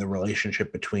different in the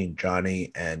relationship between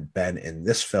Johnny and Ben in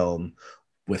this film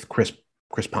with Chris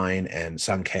Pine and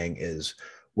Sung Kang is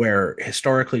where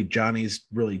historically Johnny's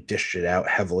really dished it out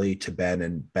heavily to Ben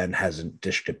and Ben hasn't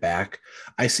dished it back.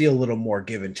 I see a little more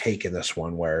give and take in this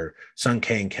one where Sung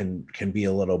Kang can be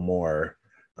a little more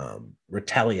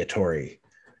retaliatory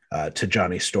to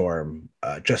Johnny Storm,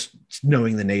 just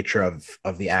knowing the nature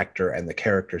of the actor and the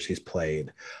characters he's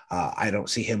played. I don't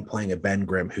see him playing a Ben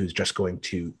Grimm who's just going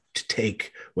to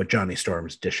take what Johnny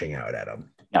Storm's dishing out at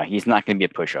him. No, he's not going to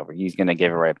be a pushover. He's going to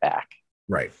give it right back.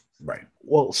 Right.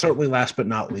 Well, certainly last but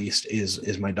not least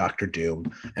is my Doctor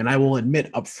Doom. And I will admit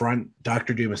up front,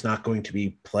 Doctor Doom is not going to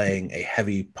be playing a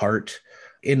heavy part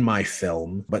in my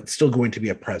film, but still going to be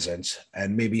a presence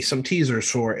and maybe some teasers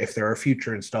for if there are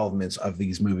future installments of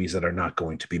these movies that are not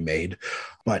going to be made.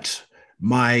 But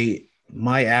my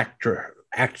actor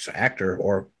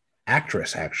or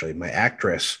actress, actually, my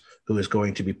actress who is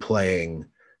going to be playing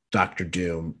Doctor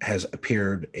Doom has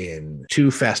appeared in 2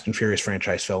 Fast and Furious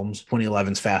franchise films,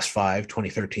 2011's Fast 5,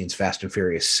 2013's Fast and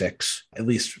Furious 6, at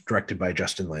least directed by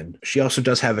Justin Lin. She also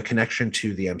does have a connection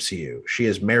to the MCU. She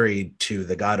is married to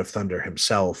the God of Thunder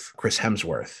himself, Chris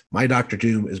Hemsworth. My Doctor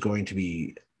Doom is going to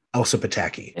be Elsa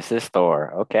Pataki. This is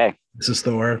Thor. Okay. This is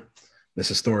Thor.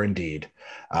 This is Thor indeed.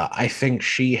 I think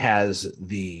she has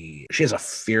a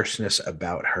fierceness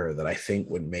about her that I think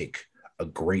would make a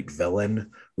great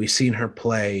villain. We've seen her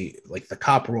play like the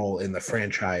cop role in the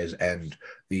franchise and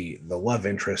the love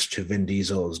interest to Vin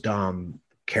Diesel's Dom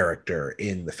character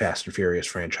in the Fast and Furious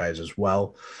franchise as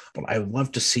well. But I would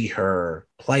love to see her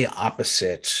play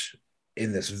opposite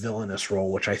in this villainous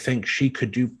role, which I think she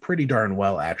could do pretty darn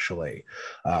well, actually.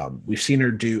 We've seen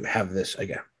her have this,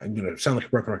 again, I'm going to sound like a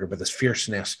broken record, but this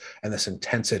fierceness and this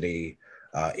intensity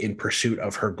in pursuit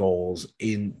of her goals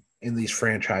in these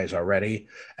franchise already.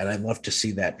 And I'd love to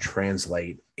see that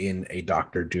translate in a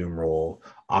Doctor Doom role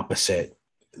opposite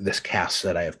this cast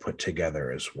that I have put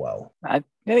together as well. I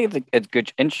think it's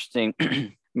good, interesting.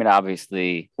 I mean,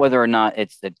 obviously, whether or not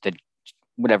it's the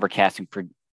whatever casting for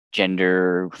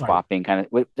gender swapping kind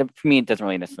of, for me, it doesn't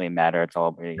really necessarily matter. It's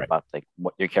all about like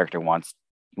what your character wants,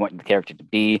 you want the character to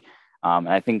be. And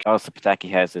I think also Pataki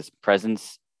has this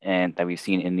presence and that we've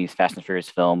seen in these Fast and Furious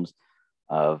films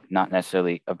of not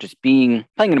necessarily of just playing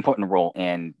an important role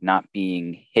and not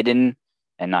being hidden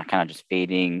and not kind of just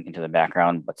fading into the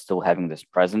background, but still having this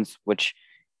presence, which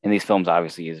in these films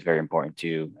obviously is very important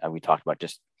too. We talked about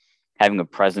just having a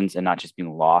presence and not just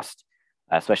being lost,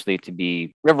 especially to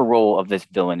be whatever role of this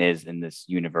villain is in this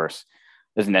universe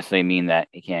doesn't necessarily mean that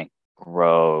it can't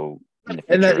grow.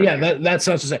 And that's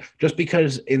not to say just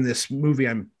because in this movie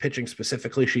I'm pitching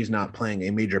specifically she's not playing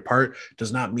a major part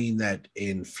does not mean that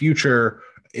in future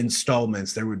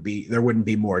installments there wouldn't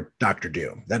be more Doctor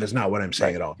Doom. That is not what I'm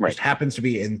saying at all. It just happens to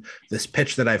be in this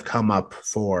pitch that I've come up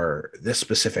for this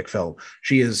specific film.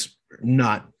 She is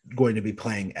not going to be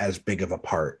playing as big of a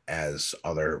part as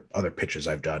other pitches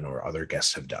I've done or other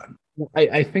guests have done.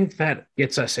 I think that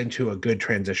gets us into a good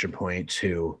transition point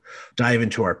to dive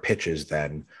into our pitches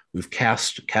then. We've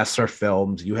cast our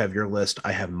films. You have your list.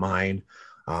 I have mine.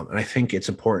 And I think it's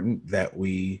important that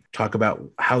we talk about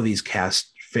how these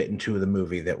casts fit into the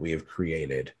movie that we have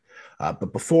created.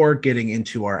 But before getting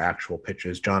into our actual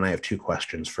pitches, John, I have 2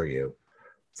 questions for you.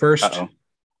 First,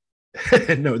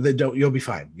 no, they don't. You'll be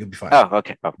fine. Oh,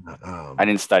 okay. I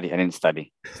didn't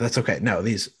study. That's okay. No,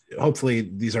 hopefully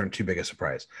these aren't too big a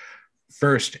surprise.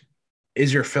 First,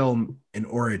 is your film an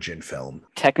origin film?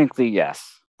 Technically,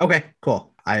 yes. Okay,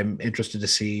 cool. I'm interested to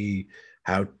see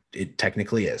how it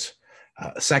technically is.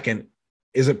 Second,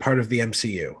 Is it part of the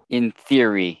MCU? In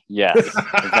theory, yes.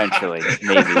 Eventually,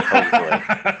 maybe,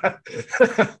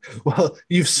 hopefully. Well,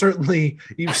 you've certainly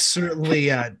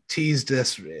teased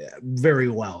this very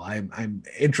well. I'm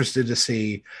interested to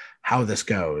see how this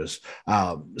goes.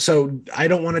 So I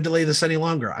don't want to delay this any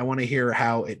longer. I want to hear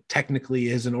how it technically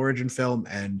is an origin film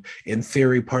and in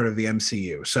theory part of the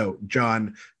MCU. So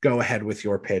John, go ahead with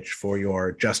your pitch for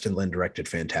your Justin Lin directed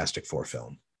Fantastic Four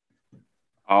film.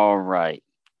 All right.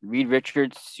 Reed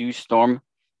Richards, Sue Storm,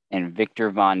 and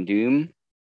Victor Von Doom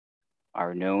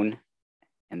are known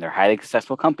in their highly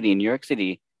successful company in New York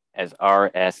City as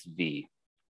RSV.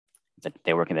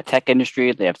 They work in the tech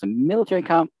industry. They have some military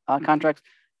contracts,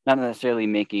 not necessarily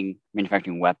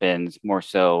manufacturing weapons, more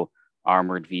so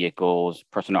armored vehicles,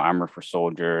 personal armor for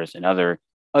soldiers, and other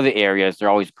areas. They're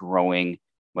always growing,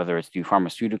 whether it's through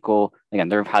pharmaceutical. Again,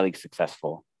 they're highly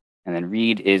successful. And then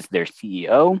Reed is their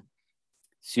CEO,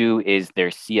 Sue is their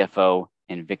CFO,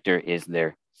 and Victor is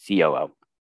their COO.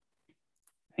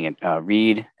 Again,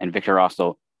 Reed and Victor are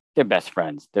also they're best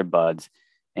friends, they're buds.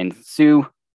 And Sue,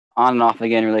 on and off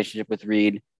again relationship with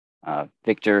Reed.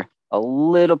 Victor, a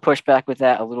little pushback with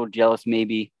that, a little jealous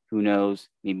maybe. Who knows?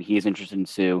 Maybe he's interested in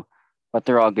Sue, but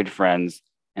they're all good friends.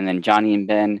 And then Johnny and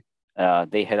Ben,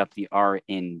 they head up the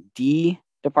R&D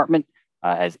department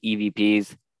as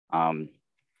EVPs.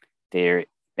 They're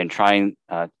been trying,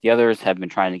 the others have been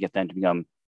trying to get them to become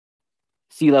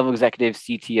C-level executives,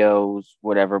 CTOs,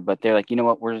 whatever, but they're like, you know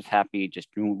what, we're just happy just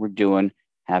doing what we're doing,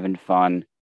 having fun,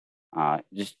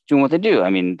 just doing what they do. I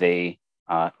mean, they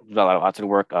do lots of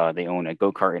work. They own a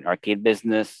go-kart and arcade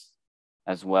business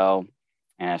as well.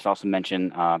 And I should also mention,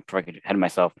 before I get ahead of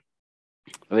myself,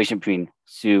 the relation between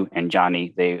Sue and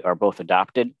Johnny, they are both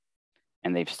adopted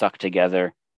and they've stuck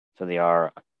together. So they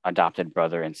are adopted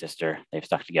brother and sister. They've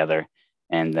stuck together.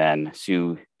 And then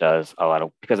Sue does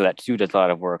because of that, Sue does a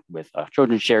lot of work with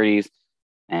children's charities.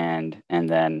 And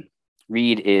then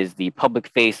Reed is the public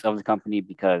face of the company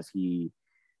because he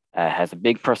has a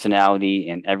big personality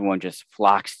and everyone just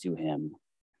flocks to him.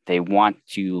 They want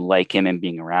to like him and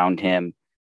being around him.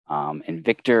 And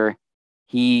Victor,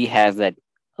 he has that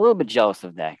a little bit jealous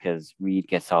of that because Reed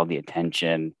gets all the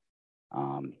attention.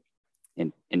 And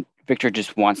Victor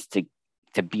just wants to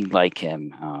be like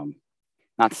him.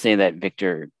 Not to say that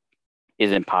Victor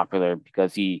isn't popular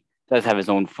because he does have his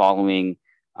own following,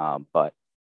 but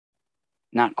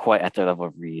not quite at the level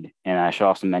of Reed. And I should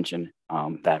also mention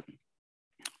that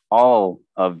all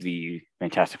of the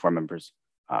Fantastic Four members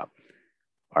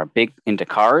are big into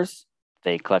cars.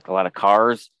 They collect a lot of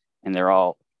cars, and they're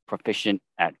all proficient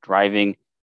at driving.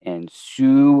 And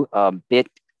Sue a bit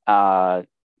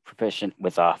proficient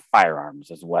with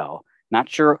firearms as well. Not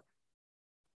sure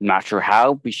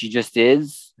how, but she just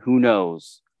is. Who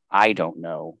knows? I don't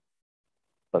know,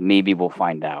 but maybe we'll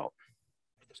find out.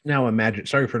 Now imagine,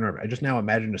 sorry for interrupting. I just now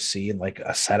imagine a scene, like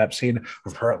a setup scene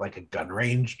of her at like a gun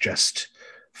range, just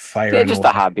firing. Yeah, just a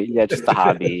hobby. Yeah, just a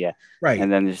hobby. Yeah, right.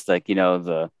 And then just like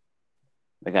the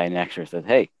guy next to her says,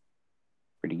 "Hey,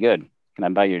 pretty good. Can I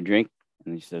buy you a drink?"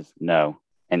 And he says, "No."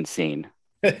 And scene.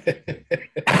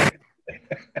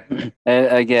 And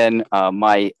again,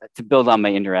 to build on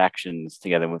my interactions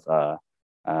together with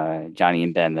Johnny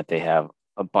and Ben, that they have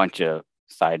a bunch of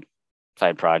side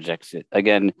projects.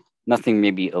 Again, nothing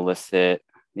maybe illicit,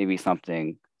 maybe stuff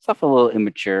a little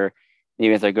immature.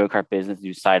 Maybe as I go-kart business,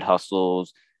 do side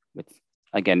hustles with,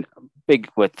 again, big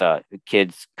with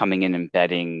kids coming in and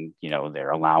betting,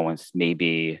 their allowance,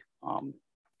 maybe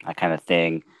that kind of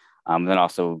thing. Then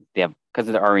also they have, because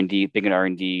of the R&D, big in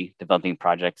R&D, developing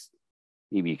projects,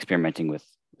 maybe experimenting with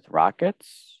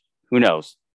rockets. Who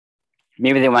knows?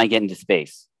 Maybe they want to get into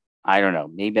space. I don't know.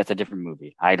 Maybe that's a different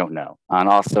movie. I don't know. And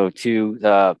also, too,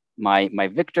 my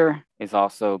Victor is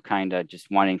also kind of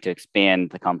just wanting to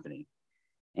expand the company.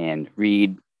 And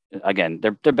Reed, again,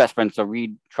 they're best friends. So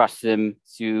Reed trusts him.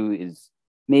 Sue is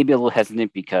maybe a little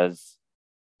hesitant because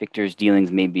Victor's dealings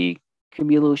could be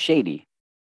a little shady.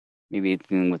 Maybe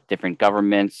dealing with different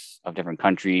governments of different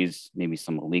countries, maybe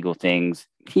some illegal things.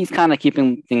 He's kind of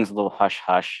keeping things a little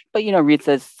hush-hush. But, Reed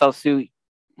says, tell Sue,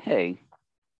 hey,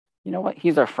 you know what?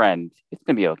 He's our friend. It's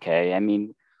going to be okay. I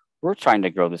mean, we're trying to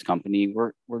grow this company.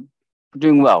 We're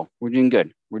doing well. We're doing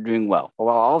good. We're doing well. But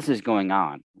while all this is going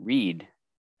on, Reed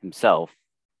himself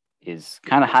is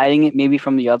kind of hiding it maybe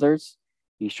from the others.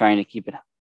 He's trying to keep it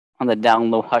on the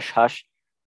down low, hush-hush.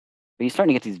 But he's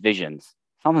starting to get these visions.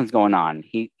 Something's going on.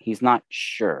 He's not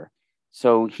sure.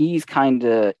 So he's kind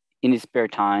of in his spare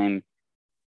time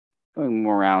going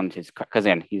more around because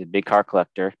again, he's a big car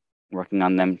collector, working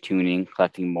on them, tuning,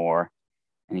 collecting more.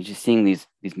 And he's just seeing these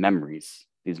memories,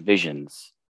 these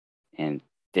visions. And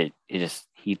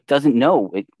he doesn't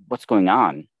know what's going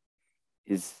on.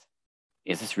 Is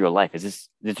this real life? Is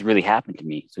this really happened to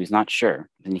me? So he's not sure.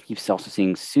 Then he keeps also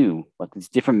seeing Sue, but these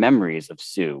different memories of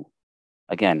Sue.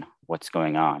 Again, what's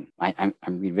going on? I'm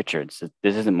Reed Richards.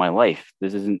 This isn't my life.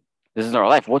 This isn't our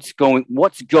life. What's going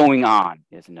on?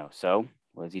 He doesn't know. So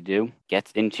what does he do?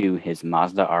 Gets into his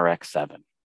Mazda RX-7.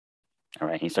 All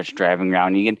right. He starts driving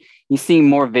around. He's seeing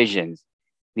more visions.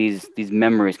 These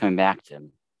memories coming back to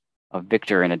him of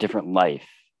Victor in a different life,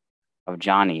 of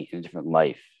Johnny in a different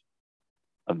life,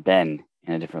 of Ben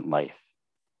in a different life.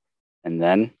 And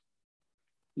then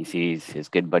he sees his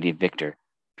good buddy Victor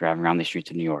driving around the streets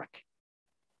of New York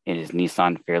in his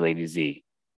Nissan Fairlady Z.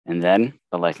 And then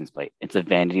the license plate. It's a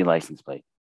vanity license plate.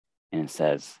 And it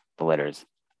says the letters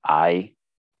IAMDK.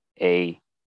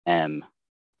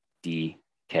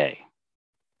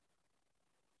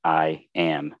 I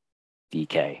am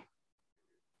DK.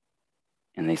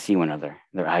 And they see one another.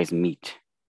 Their eyes meet.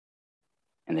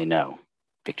 And they know.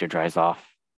 Victor drives off.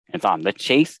 And it's on. The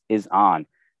chase is on.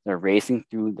 They're racing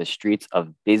through the streets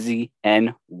of busy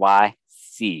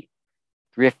NYC,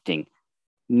 drifting,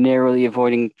 narrowly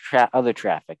avoiding other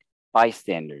traffic,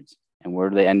 bystanders. And where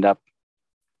do they end up?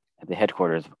 At the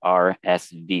headquarters of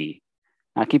RSV.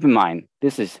 Now keep in mind,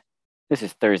 this is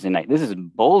Thursday night. This is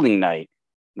bowling night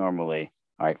normally.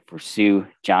 All right, for Sue,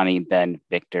 Johnny, Ben,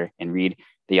 Victor, and Reed,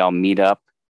 they all meet up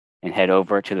and head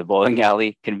over to the bowling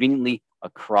alley, conveniently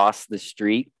across the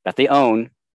street that they own,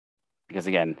 because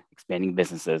again, expanding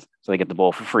businesses, so they get the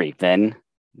bowl for free. Then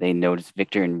they notice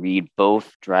Victor and Reed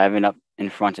both driving up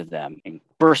in front of them and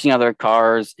bursting out of their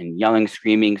cars and yelling,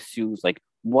 screaming. Sue's like,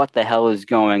 what the hell is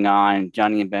going on?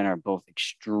 Johnny and Ben are both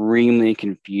extremely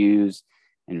confused,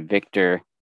 and Victor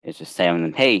is just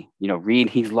saying, hey,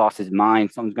 Reed, he's lost his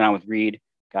mind. Something's going on with Reed.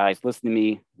 Guys, listen to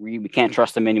me. Reed, we can't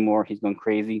trust him anymore. He's going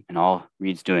crazy. And all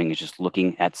Reed's doing is just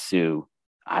looking at Sue,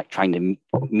 trying to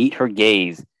meet her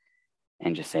gaze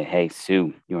and just say, hey,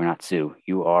 Sue, you are not Sue.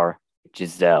 You are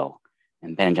Giselle.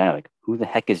 And Ben and Johnny are like, who the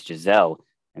heck is Giselle?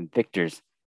 And Victor's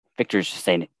just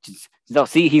saying, Giselle,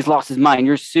 see, he's lost his mind.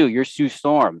 You're Sue. You're Sue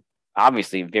Storm.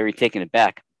 Obviously, very taken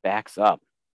aback. Backs up.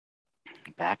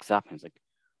 And he's like,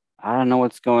 I don't know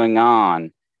what's going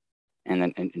on. And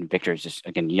then and Victor's just,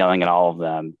 again, yelling at all of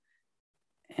them.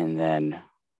 And then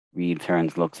Reed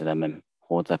turns, looks at him, and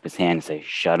holds up his hand and says,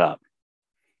 shut up.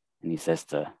 And he says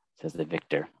to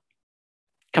Victor,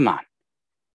 come on,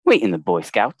 wait in the Boy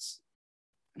Scouts.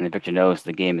 And then Victor knows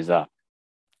the game is up.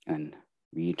 And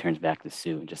Reed turns back to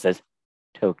Sue and just says,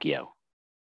 Tokyo.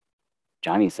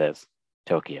 Johnny says,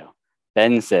 Tokyo.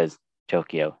 Ben says,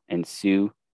 Tokyo. And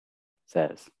Sue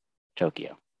says,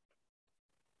 Tokyo.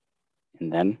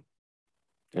 And then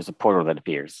there's a portal that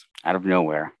appears out of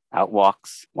nowhere. Out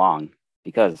walks Wong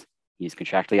because he's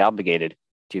contractually obligated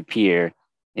to appear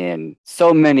in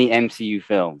so many MCU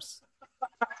films.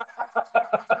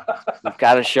 He's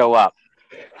got to show up.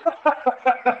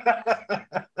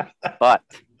 But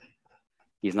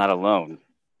he's not alone.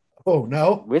 Oh,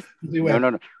 no?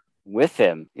 No. With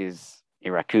him is a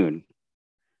raccoon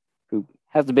who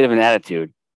has a bit of an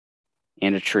attitude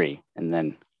and a tree. And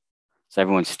then, so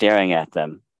everyone's staring at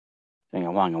them.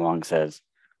 And Wong says,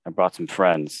 I brought some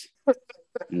friends.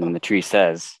 And then the tree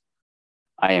says,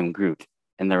 I am Groot.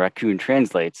 And the raccoon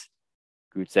translates,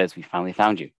 Groot says, we finally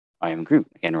found you. I am Groot.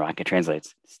 Again, Rocket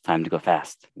translates, it's time to go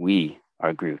fast. We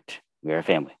are Groot. We are a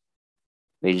family.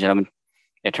 Ladies and gentlemen,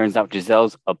 it turns out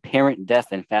Giselle's apparent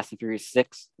death in Fast and Furious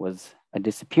 6 was a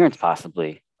disappearance,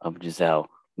 possibly, of Giselle.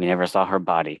 We never saw her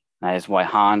body. That is why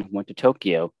Han went to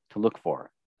Tokyo to look for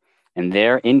her. And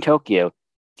there in Tokyo,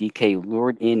 DK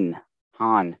lured in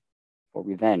Han for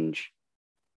revenge,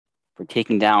 for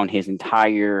taking down his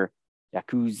entire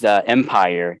Yakuza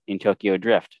empire in Tokyo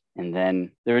Drift. And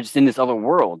then they're just in this other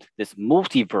world, this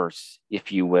multiverse,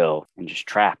 if you will, and just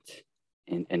trapped.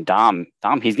 And Dom,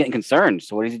 he's getting concerned.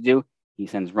 So what does he do? He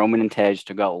sends Roman and Tej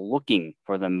to go looking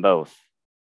for them both.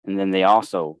 And then they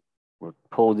also were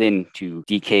pulled into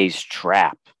DK's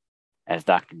trap as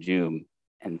Dr. Doom,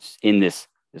 and in this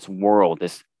world,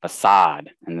 this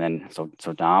facade. And then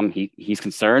so Dom, he's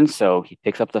concerned, so he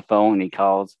picks up the phone and he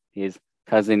calls his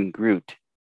cousin Groot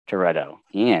Toretto.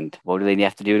 And what do they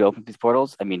have to do to open these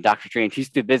portals? I mean, Doctor Strange, he's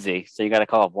too busy, so you got to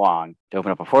call up Wong to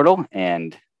open up a portal.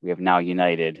 And we have now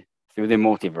united through the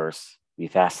multiverse, the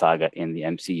Fast Saga in the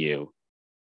MCU.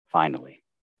 Finally,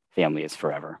 family is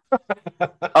forever.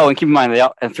 Oh, and keep in mind,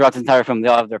 throughout the entire film, they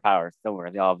all have their powers. Don't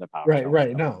worry, they all have their powers.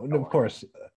 Right. No, of course.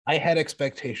 I had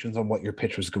expectations on what your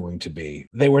pitch was going to be.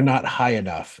 They were not high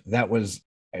enough.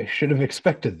 I should have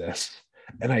expected this,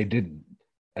 and I didn't.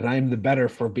 And I'm the better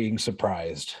for being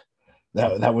surprised.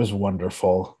 That was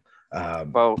wonderful.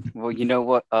 Well, you know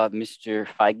what, Mr.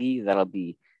 Feige, that'll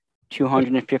be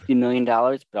 $250 million,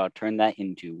 but I'll turn that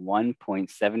into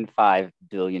 $1.75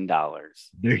 billion.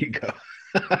 There you go.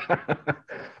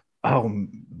 Oh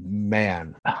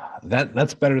man,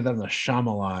 that's better than the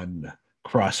Shyamalan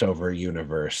crossover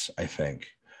universe, I think.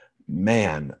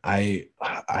 Man,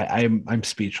 I'm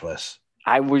speechless.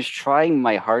 I was trying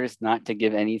my hardest not to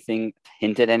give anything,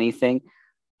 hint at anything.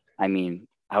 I mean,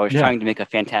 I was Yeah. trying to make a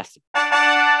fantastic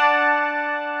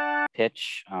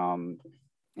pitch.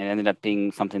 It ended up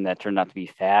being something that turned out to be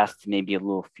fast, maybe a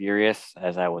little furious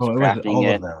as I was Oh, it was crafting all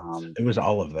of it. those. It was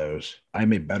all of those.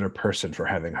 I'm a better person for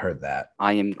having heard that.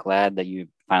 I am glad that you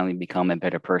finally become a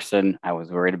better person. I was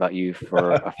worried about you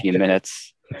for a few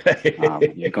minutes.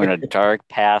 You're going a dark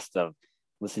past of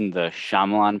listening to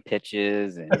Shyamalan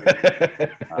pitches and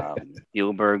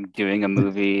Spielberg doing a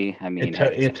movie. I mean,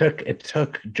 it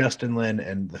took Justin Lin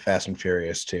and the Fast and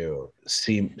Furious to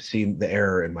see the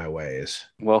error in my ways.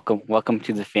 welcome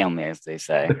to the family, as they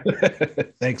say.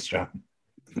 Thanks, John.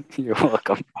 You're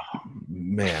welcome. Oh,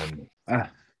 man,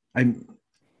 I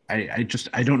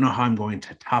don't know how I'm going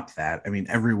to top that. I mean,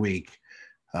 every week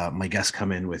my guests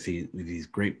come in with these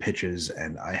great pitches,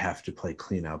 and I have to play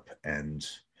cleanup, and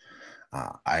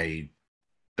I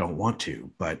don't want to,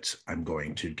 but I'm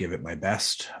going to give it my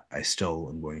best. I still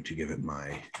am going to give it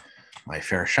my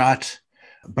fair shot.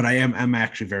 But I'm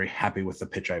actually very happy with the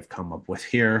pitch I've come up with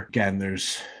here. Again,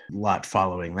 there's a lot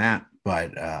following that,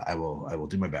 but I will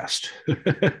do my best.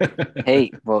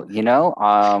 Hey, well,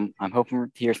 I'm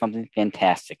hoping to hear something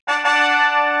fantastic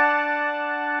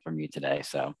from you today.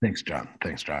 So Thanks, John.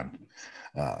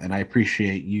 And I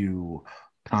appreciate you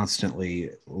constantly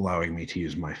allowing me to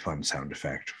use my fun sound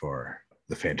effect for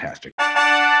the fantastic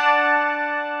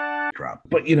drop.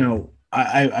 But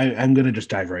I'm going to just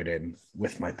dive right in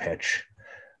with my pitch.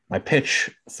 My pitch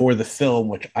for the film,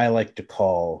 which I like to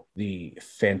call the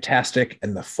Fantastic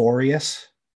and the Furious,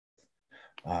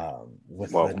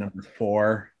 with the number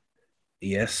 4,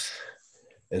 yes,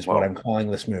 is what I'm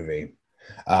calling this movie.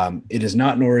 It is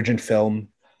not an origin film,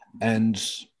 and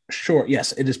sure,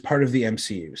 yes, it is part of the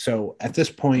MCU. So at this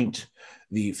point,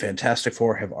 the Fantastic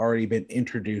Four have already been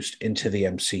introduced into the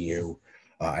MCU.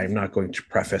 I'm not going to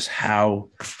preface how,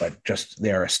 but just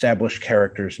they are established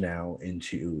characters now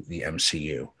into the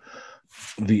MCU.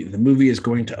 The movie is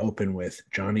going to open with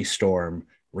Johnny Storm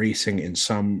racing in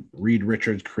some Reed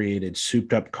Richards created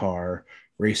souped up car,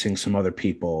 racing some other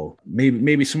people,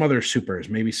 maybe some other supers,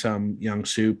 maybe some young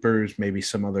supers, maybe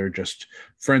some other just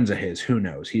friends of his, who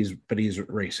knows. He's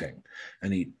racing,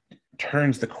 and he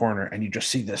turns the corner and you just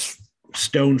see this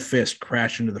stone fist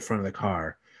crash into the front of the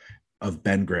car of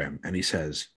Ben Grimm, and he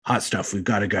says, "Hot stuff, we've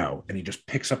got to go." And he just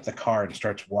picks up the car and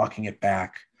starts walking it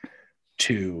back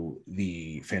to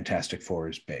the Fantastic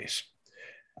Four's base.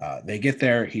 They get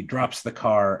there, he drops the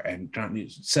car, and Johnny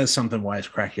says something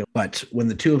wisecracky. But when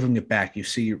the two of them get back, you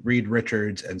see Reed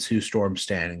Richards and Sue Storm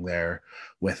standing there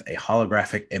with a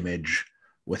holographic image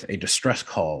with a distress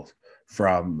call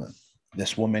from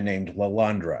this woman named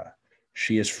Lalandra.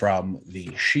 She is from the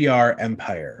Shi'ar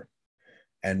Empire.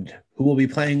 And who will be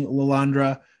playing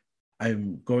Lalandra?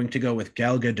 I'm going to go with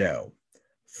Gal Gadot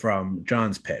from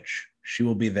John's pitch. She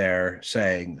will be there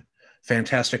saying,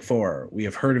 "Fantastic Four, we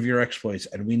have heard of your exploits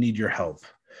and we need your help.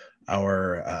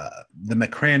 The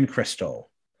Macran crystal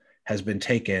has been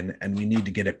taken and we need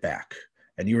to get it back.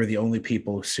 And you are the only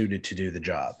people suited to do the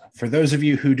job." For those of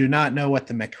you who do not know what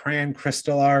the Macran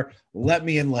crystal are, let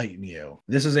me enlighten you.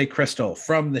 This is a crystal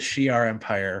from the Shi'ar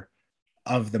Empire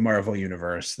of the Marvel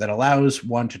Universe that allows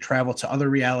one to travel to other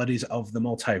realities of the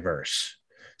multiverse.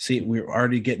 See, we're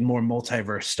already getting more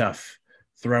multiverse stuff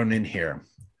thrown in here.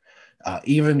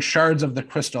 Even shards of the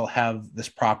crystal have this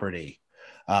property.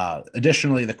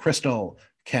 Additionally, the crystal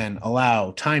can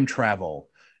allow time travel.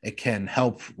 It can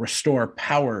help restore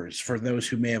powers for those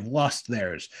who may have lost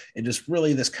theirs. It is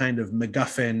really this kind of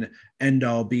MacGuffin,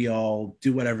 end-all, be-all,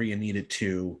 do whatever you need it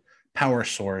to power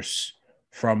source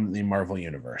from the Marvel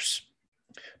Universe.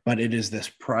 But it is this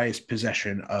prized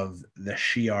possession of the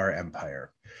Shi'ar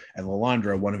Empire. And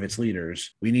Lalandra, one of its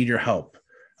leaders, we need your help.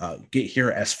 Get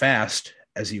here as fast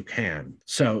as you can.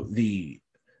 So the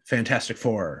Fantastic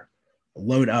Four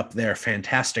load up their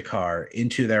Fantastic Car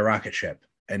into their rocket ship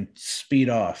and speed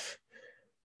off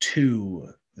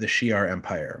to the Shi'ar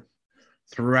Empire.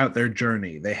 Throughout their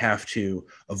journey, they have to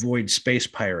avoid space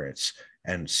pirates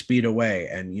and speed away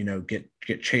and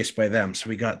get chased by them. So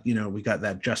we got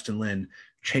that Justin Lin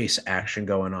chase action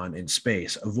going on in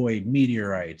space, avoid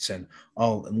meteorites and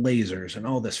lasers and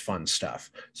all this fun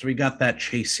stuff. So we got that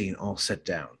chase scene all set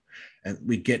down, and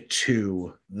we get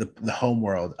to the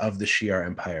homeworld of the Shi'ar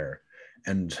Empire,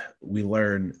 And we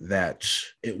learn that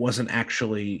it wasn't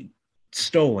actually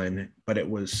stolen, but it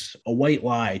was a white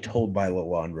lie told by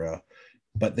Lilandra.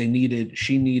 But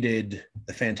she needed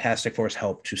the Fantastic Four's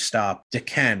help to stop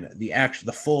D'Ken,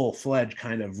 the full-fledged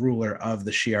kind of ruler of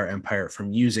the Shi'ar Empire,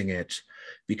 from using it,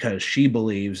 because she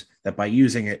believes that by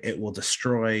using it, it will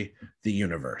destroy the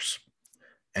universe.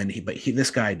 And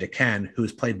this guy D'Ken, who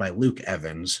is played by Luke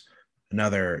Evans,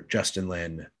 another Justin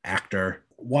Lin actor,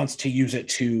 wants to use it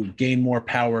to gain more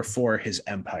power for his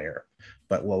empire.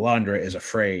 But Lilandra is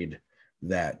afraid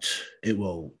that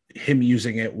him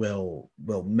using it will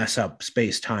mess up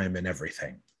space, time, and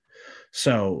everything.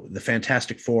 So the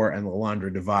Fantastic Four and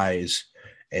Lilandra devise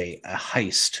a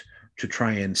heist to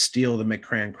try and steal the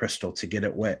M'Kraan crystal to get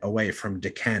it away from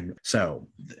D'Ken. So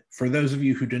for those of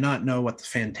you who do not know what the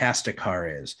Fantastic Car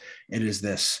is, it is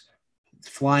this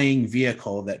flying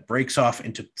vehicle that breaks off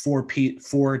into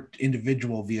four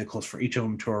individual vehicles for each of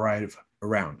them to arrive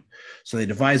around. So they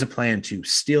devise a plan to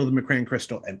steal the M'Kraan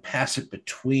crystal and pass it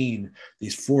between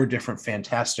these four different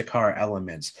Fantastic Car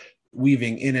elements,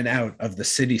 weaving in and out of the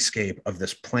cityscape of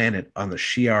this planet on the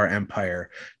Shi'ar Empire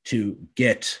to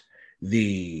get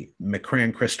the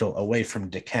M'Kraan crystal away from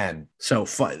D'Ken. So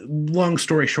long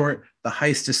story short, the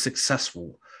heist is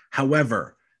successful.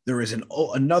 However, there is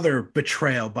another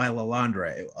betrayal by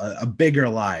Lilandra, a bigger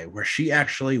lie, where she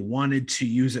actually wanted to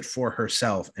use it for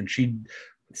herself, and she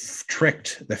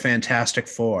tricked the Fantastic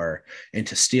Four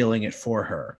into stealing it for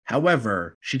her.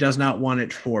 However, she does not want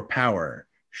it for power.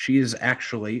 She is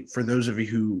actually, for those of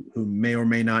you who may or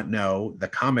may not know the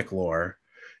comic lore,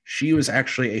 she was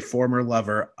actually a former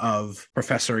lover of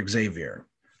Professor Xavier.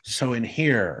 So in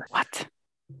here,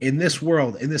 in this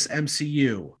world, in this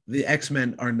MCU, the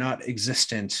X-Men are not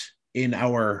existent in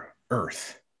our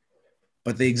Earth,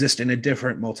 but they exist in a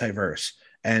different multiverse.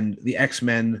 And the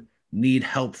X-Men need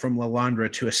help from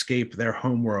Lilandra to escape their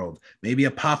homeworld. Maybe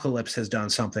Apocalypse has done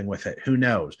something with it. Who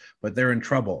knows? But they're in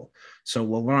trouble. So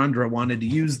Lilandra wanted to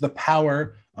use the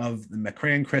power of the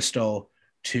M'Kraan crystal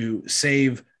to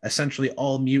save essentially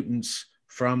all mutants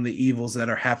from the evils that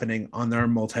are happening on their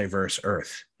multiverse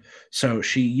Earth. So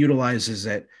she utilizes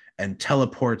it and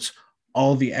teleports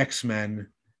all the X-Men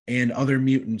and other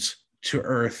mutants to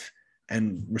Earth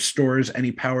and restores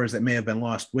any powers that may have been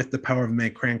lost with the power of the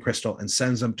M'Kraan crystal and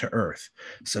sends them to Earth.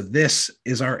 So this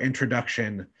is our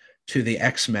introduction to the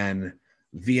X-Men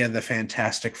via the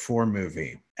Fantastic Four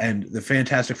movie. And the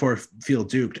Fantastic Four feel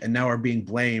duped and now are being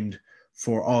blamed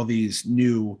for all these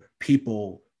new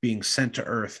people being sent to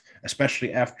Earth,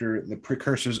 especially after the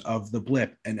precursors of the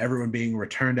blip and everyone being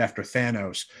returned after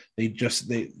Thanos.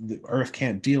 The Earth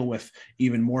can't deal with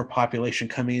even more population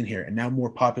coming in here, and now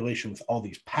more population with all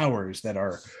these powers that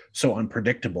are so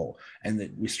unpredictable. And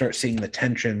that we start seeing the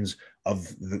tensions of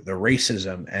the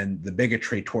racism and the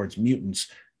bigotry towards mutants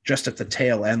just at the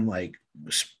tail end, like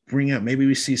spring out. Maybe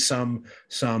we see some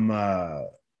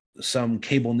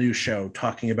cable news show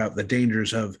talking about the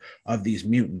dangers of these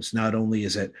mutants. Not only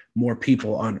is it more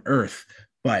people on Earth,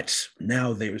 but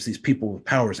now there's these people with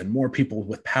powers and more people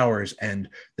with powers and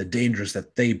the dangers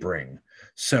that they bring.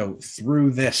 So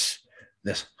through this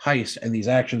heist and these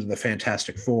actions of the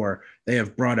Fantastic Four, they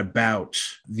have brought about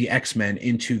the X-Men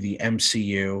into the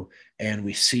MCU, and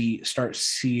we start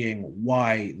seeing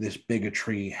why this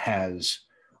bigotry has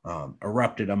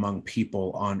erupted among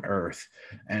people on Earth,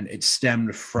 and it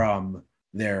stemmed from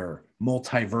their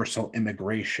multiversal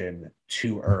immigration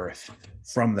to Earth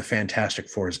from the Fantastic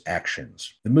Four's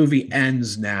actions. The movie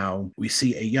ends now. We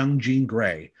see a young Jean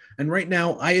Grey, and right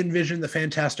now I envision the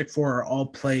Fantastic Four are all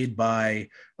played by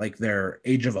like their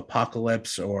Age of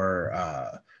Apocalypse or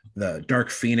the Dark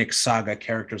Phoenix saga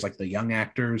characters, like the young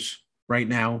actors right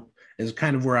now. Is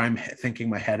kind of where I'm thinking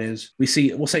my head is.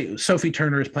 We'll say Sophie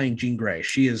Turner is playing Jean Grey.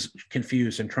 She is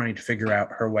confused and trying to figure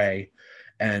out her way.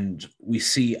 And we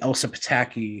see Elsa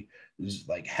Pataki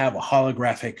have a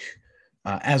holographic,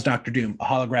 as Dr. Doom, a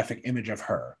holographic image of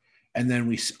her. And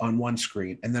then on one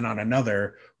screen, and then on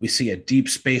another, we see a deep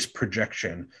space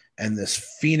projection and this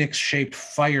phoenix-shaped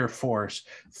fire force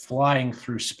flying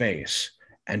through space.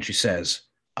 And she says,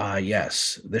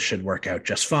 yes, this should work out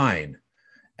just fine.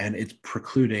 And it's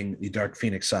precluding the Dark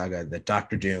Phoenix saga that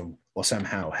Dr. Doom will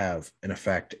somehow have an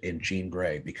effect in Jean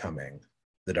Grey becoming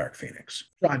the Dark Phoenix.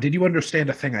 John, did you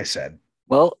understand a thing I said?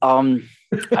 Well,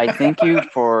 I thank you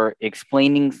for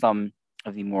explaining some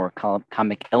of the more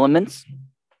comic elements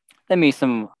that maybe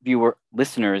some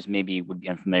listeners maybe would be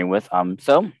unfamiliar with.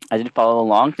 So I did follow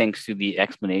along thanks to the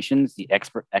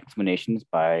expert explanations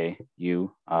by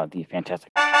you, the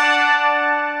fantastic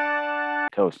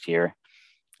host here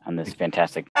on this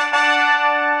fantastic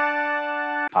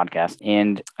podcast.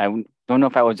 And I don't don't know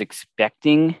if I was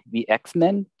expecting the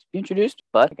X-Men to be introduced,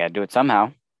 but I got to do it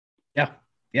somehow.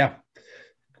 Yeah.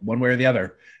 One way or the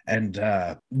other. And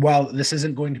while this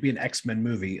isn't going to be an X-Men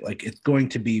movie, like it's going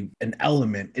to be an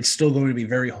element, it's still going to be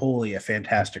very wholly a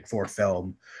Fantastic Four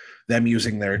film. Them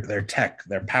using their tech,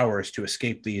 their powers to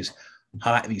escape these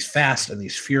fast and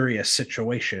these furious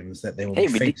situations that they will be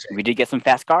facing. We did get some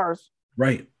fast cars.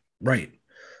 Right.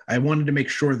 I wanted to make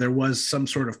sure there was some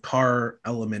sort of car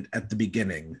element at the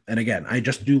beginning. And again, I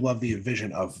just do love the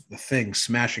vision of the Thing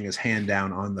smashing his hand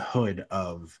down on the hood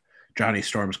of Johnny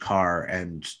Storm's car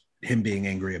and him being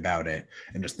angry about it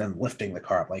and just then lifting the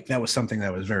car up. Like that was something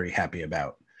that I was very happy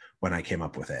about when I came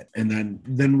up with it. And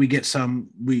then we get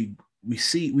we've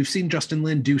seen Justin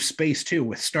Lin do space too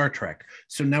with Star Trek.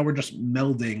 So now we're just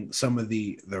melding some of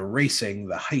the racing,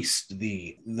 the heist,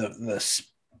 the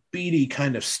speedy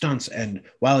kind of stunts. And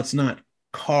while it's not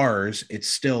cars, it's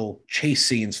still chase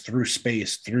scenes through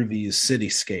space, through these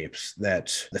cityscapes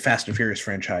that the Fast and Furious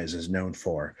franchise is known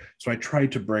for. So I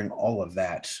tried to bring all of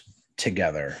that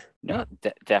together. No,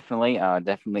 definitely a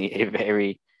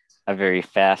very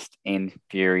fast and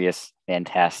furious,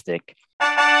 fantastic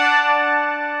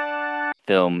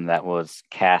film that was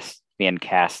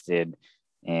casted,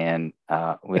 and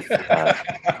with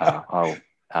what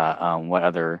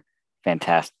other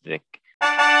fantastic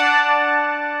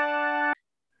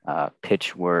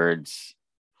pitch words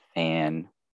and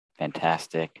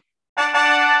fantastic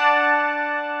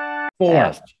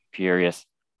Fast, Furious,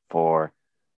 for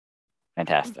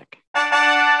fantastic.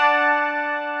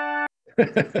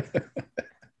 There's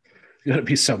going to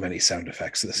be so many sound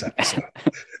effects this episode.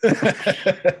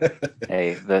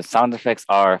 Hey, the sound effects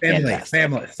are fantastic.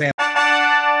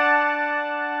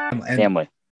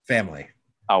 Family.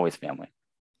 Always family.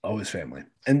 Always family.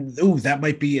 And that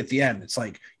might be at the end. It's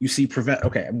like you see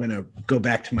okay, I'm going to go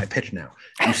back to my pitch now.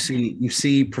 You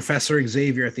see Professor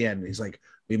Xavier at the end. He's like,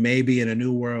 we may be in a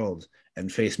new world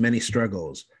and face many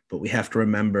struggles, but we have to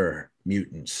remember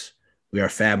mutants. We are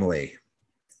family.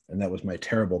 And that was my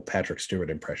terrible Patrick Stewart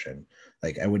impression.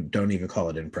 Like don't even call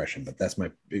it impression, but that's my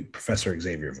Professor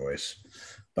Xavier voice.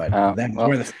 But that's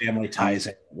where the family ties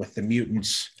in with the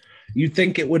mutants. You'd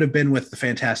think it would have been with the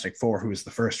Fantastic Four, who is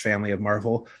the first family of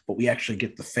Marvel, but we actually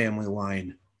get the family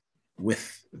line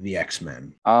with the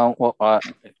X-Men.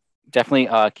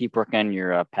 Definitely keep working on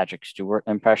your Patrick Stewart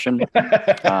impression.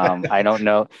 I don't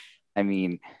know. I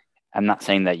mean, I'm not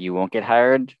saying that you won't get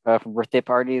hired for birthday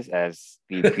parties as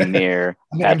the premier.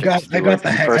 I got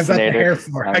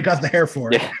the hair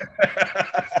for it. Yeah.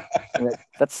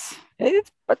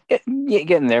 But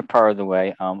getting there part of the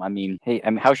way. I mean,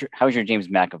 how's your James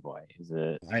McAvoy? Is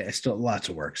it? I still lots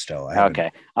of work still.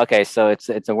 Okay. So it's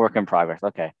a work in progress.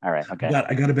 Okay. All right. Okay.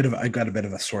 I got a bit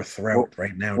of a sore throat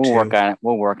right now.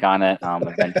 We'll work on it.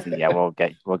 Eventually, yeah, we'll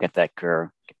get that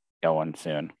career going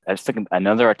soon. I just took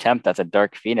another attempt. That's a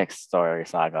Dark Phoenix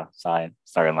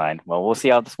storyline. Well, we'll see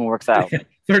how this one works out.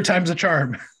 Third time's a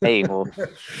charm. Hey,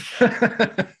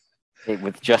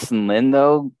 with Justin Lin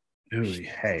though. Ooh,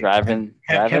 hey, driving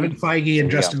Kevin Feige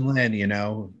and Justin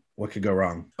Lin. What could go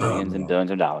wrong? Billions and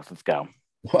billions of dollars. Let's go.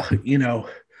 Well,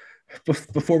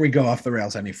 before we go off the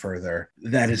rails any further,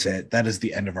 that is it. That is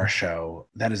the end of our show.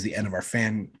 That is the end of our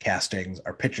fan castings,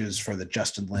 our pitches for the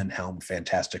Justin Lin helmed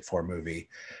Fantastic Four movie.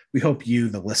 We hope you,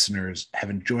 the listeners, have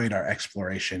enjoyed our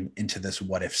exploration into this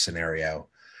what if scenario.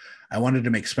 I wanted to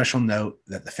make special note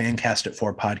that the Fancast at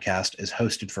 4 podcast is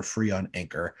hosted for free on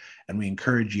Anchor, and we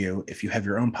encourage you, if you have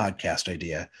your own podcast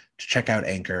idea, to check out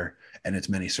Anchor and its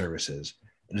many services.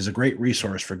 It is a great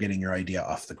resource for getting your idea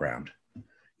off the ground.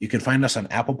 You can find us on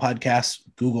Apple Podcasts,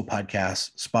 Google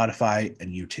Podcasts, Spotify,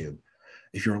 and YouTube.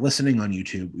 If you're listening on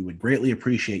YouTube, we would greatly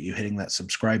appreciate you hitting that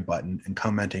subscribe button and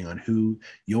commenting on who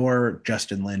your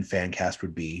Justin Lin fan cast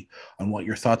would be, on what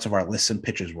your thoughts of our lists and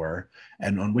pitches were,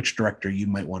 and on which director you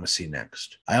might want to see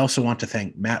next. I also want to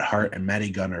thank Matt Hart and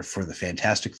Maddie Gunner for the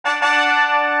fantastic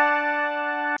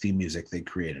theme music they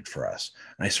created for us.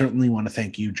 And I certainly want to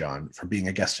thank you, John, for being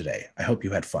a guest today. I hope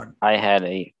you had fun. I had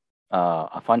a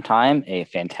fun time, a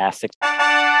fantastic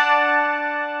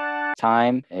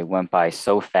time. It went by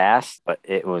so fast, but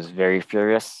it was very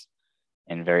furious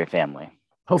and very family.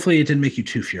 Hopefully it didn't make you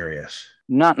too furious.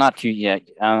 Not too yet.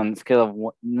 Scale of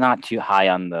not too high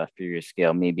on the furious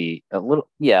scale, maybe a little,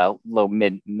 low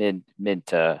mid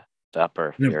to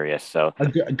upper furious. So a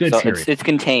good furious. It's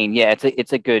contained. Yeah,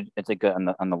 it's a good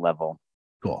on the level.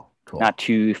 Cool. Not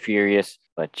too furious,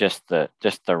 but just the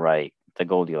right, the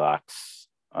Goldilocks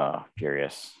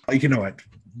furious. You know what?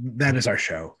 That is our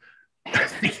show.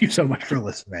 Thank you so much for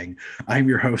listening. I'm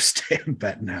your host, Dan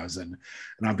Bettenhausen,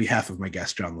 and on behalf of my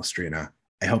guest, John Lustrina,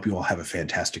 I hope you all have a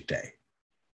fantastic day.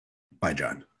 Bye,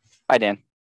 John. Bye, Dan.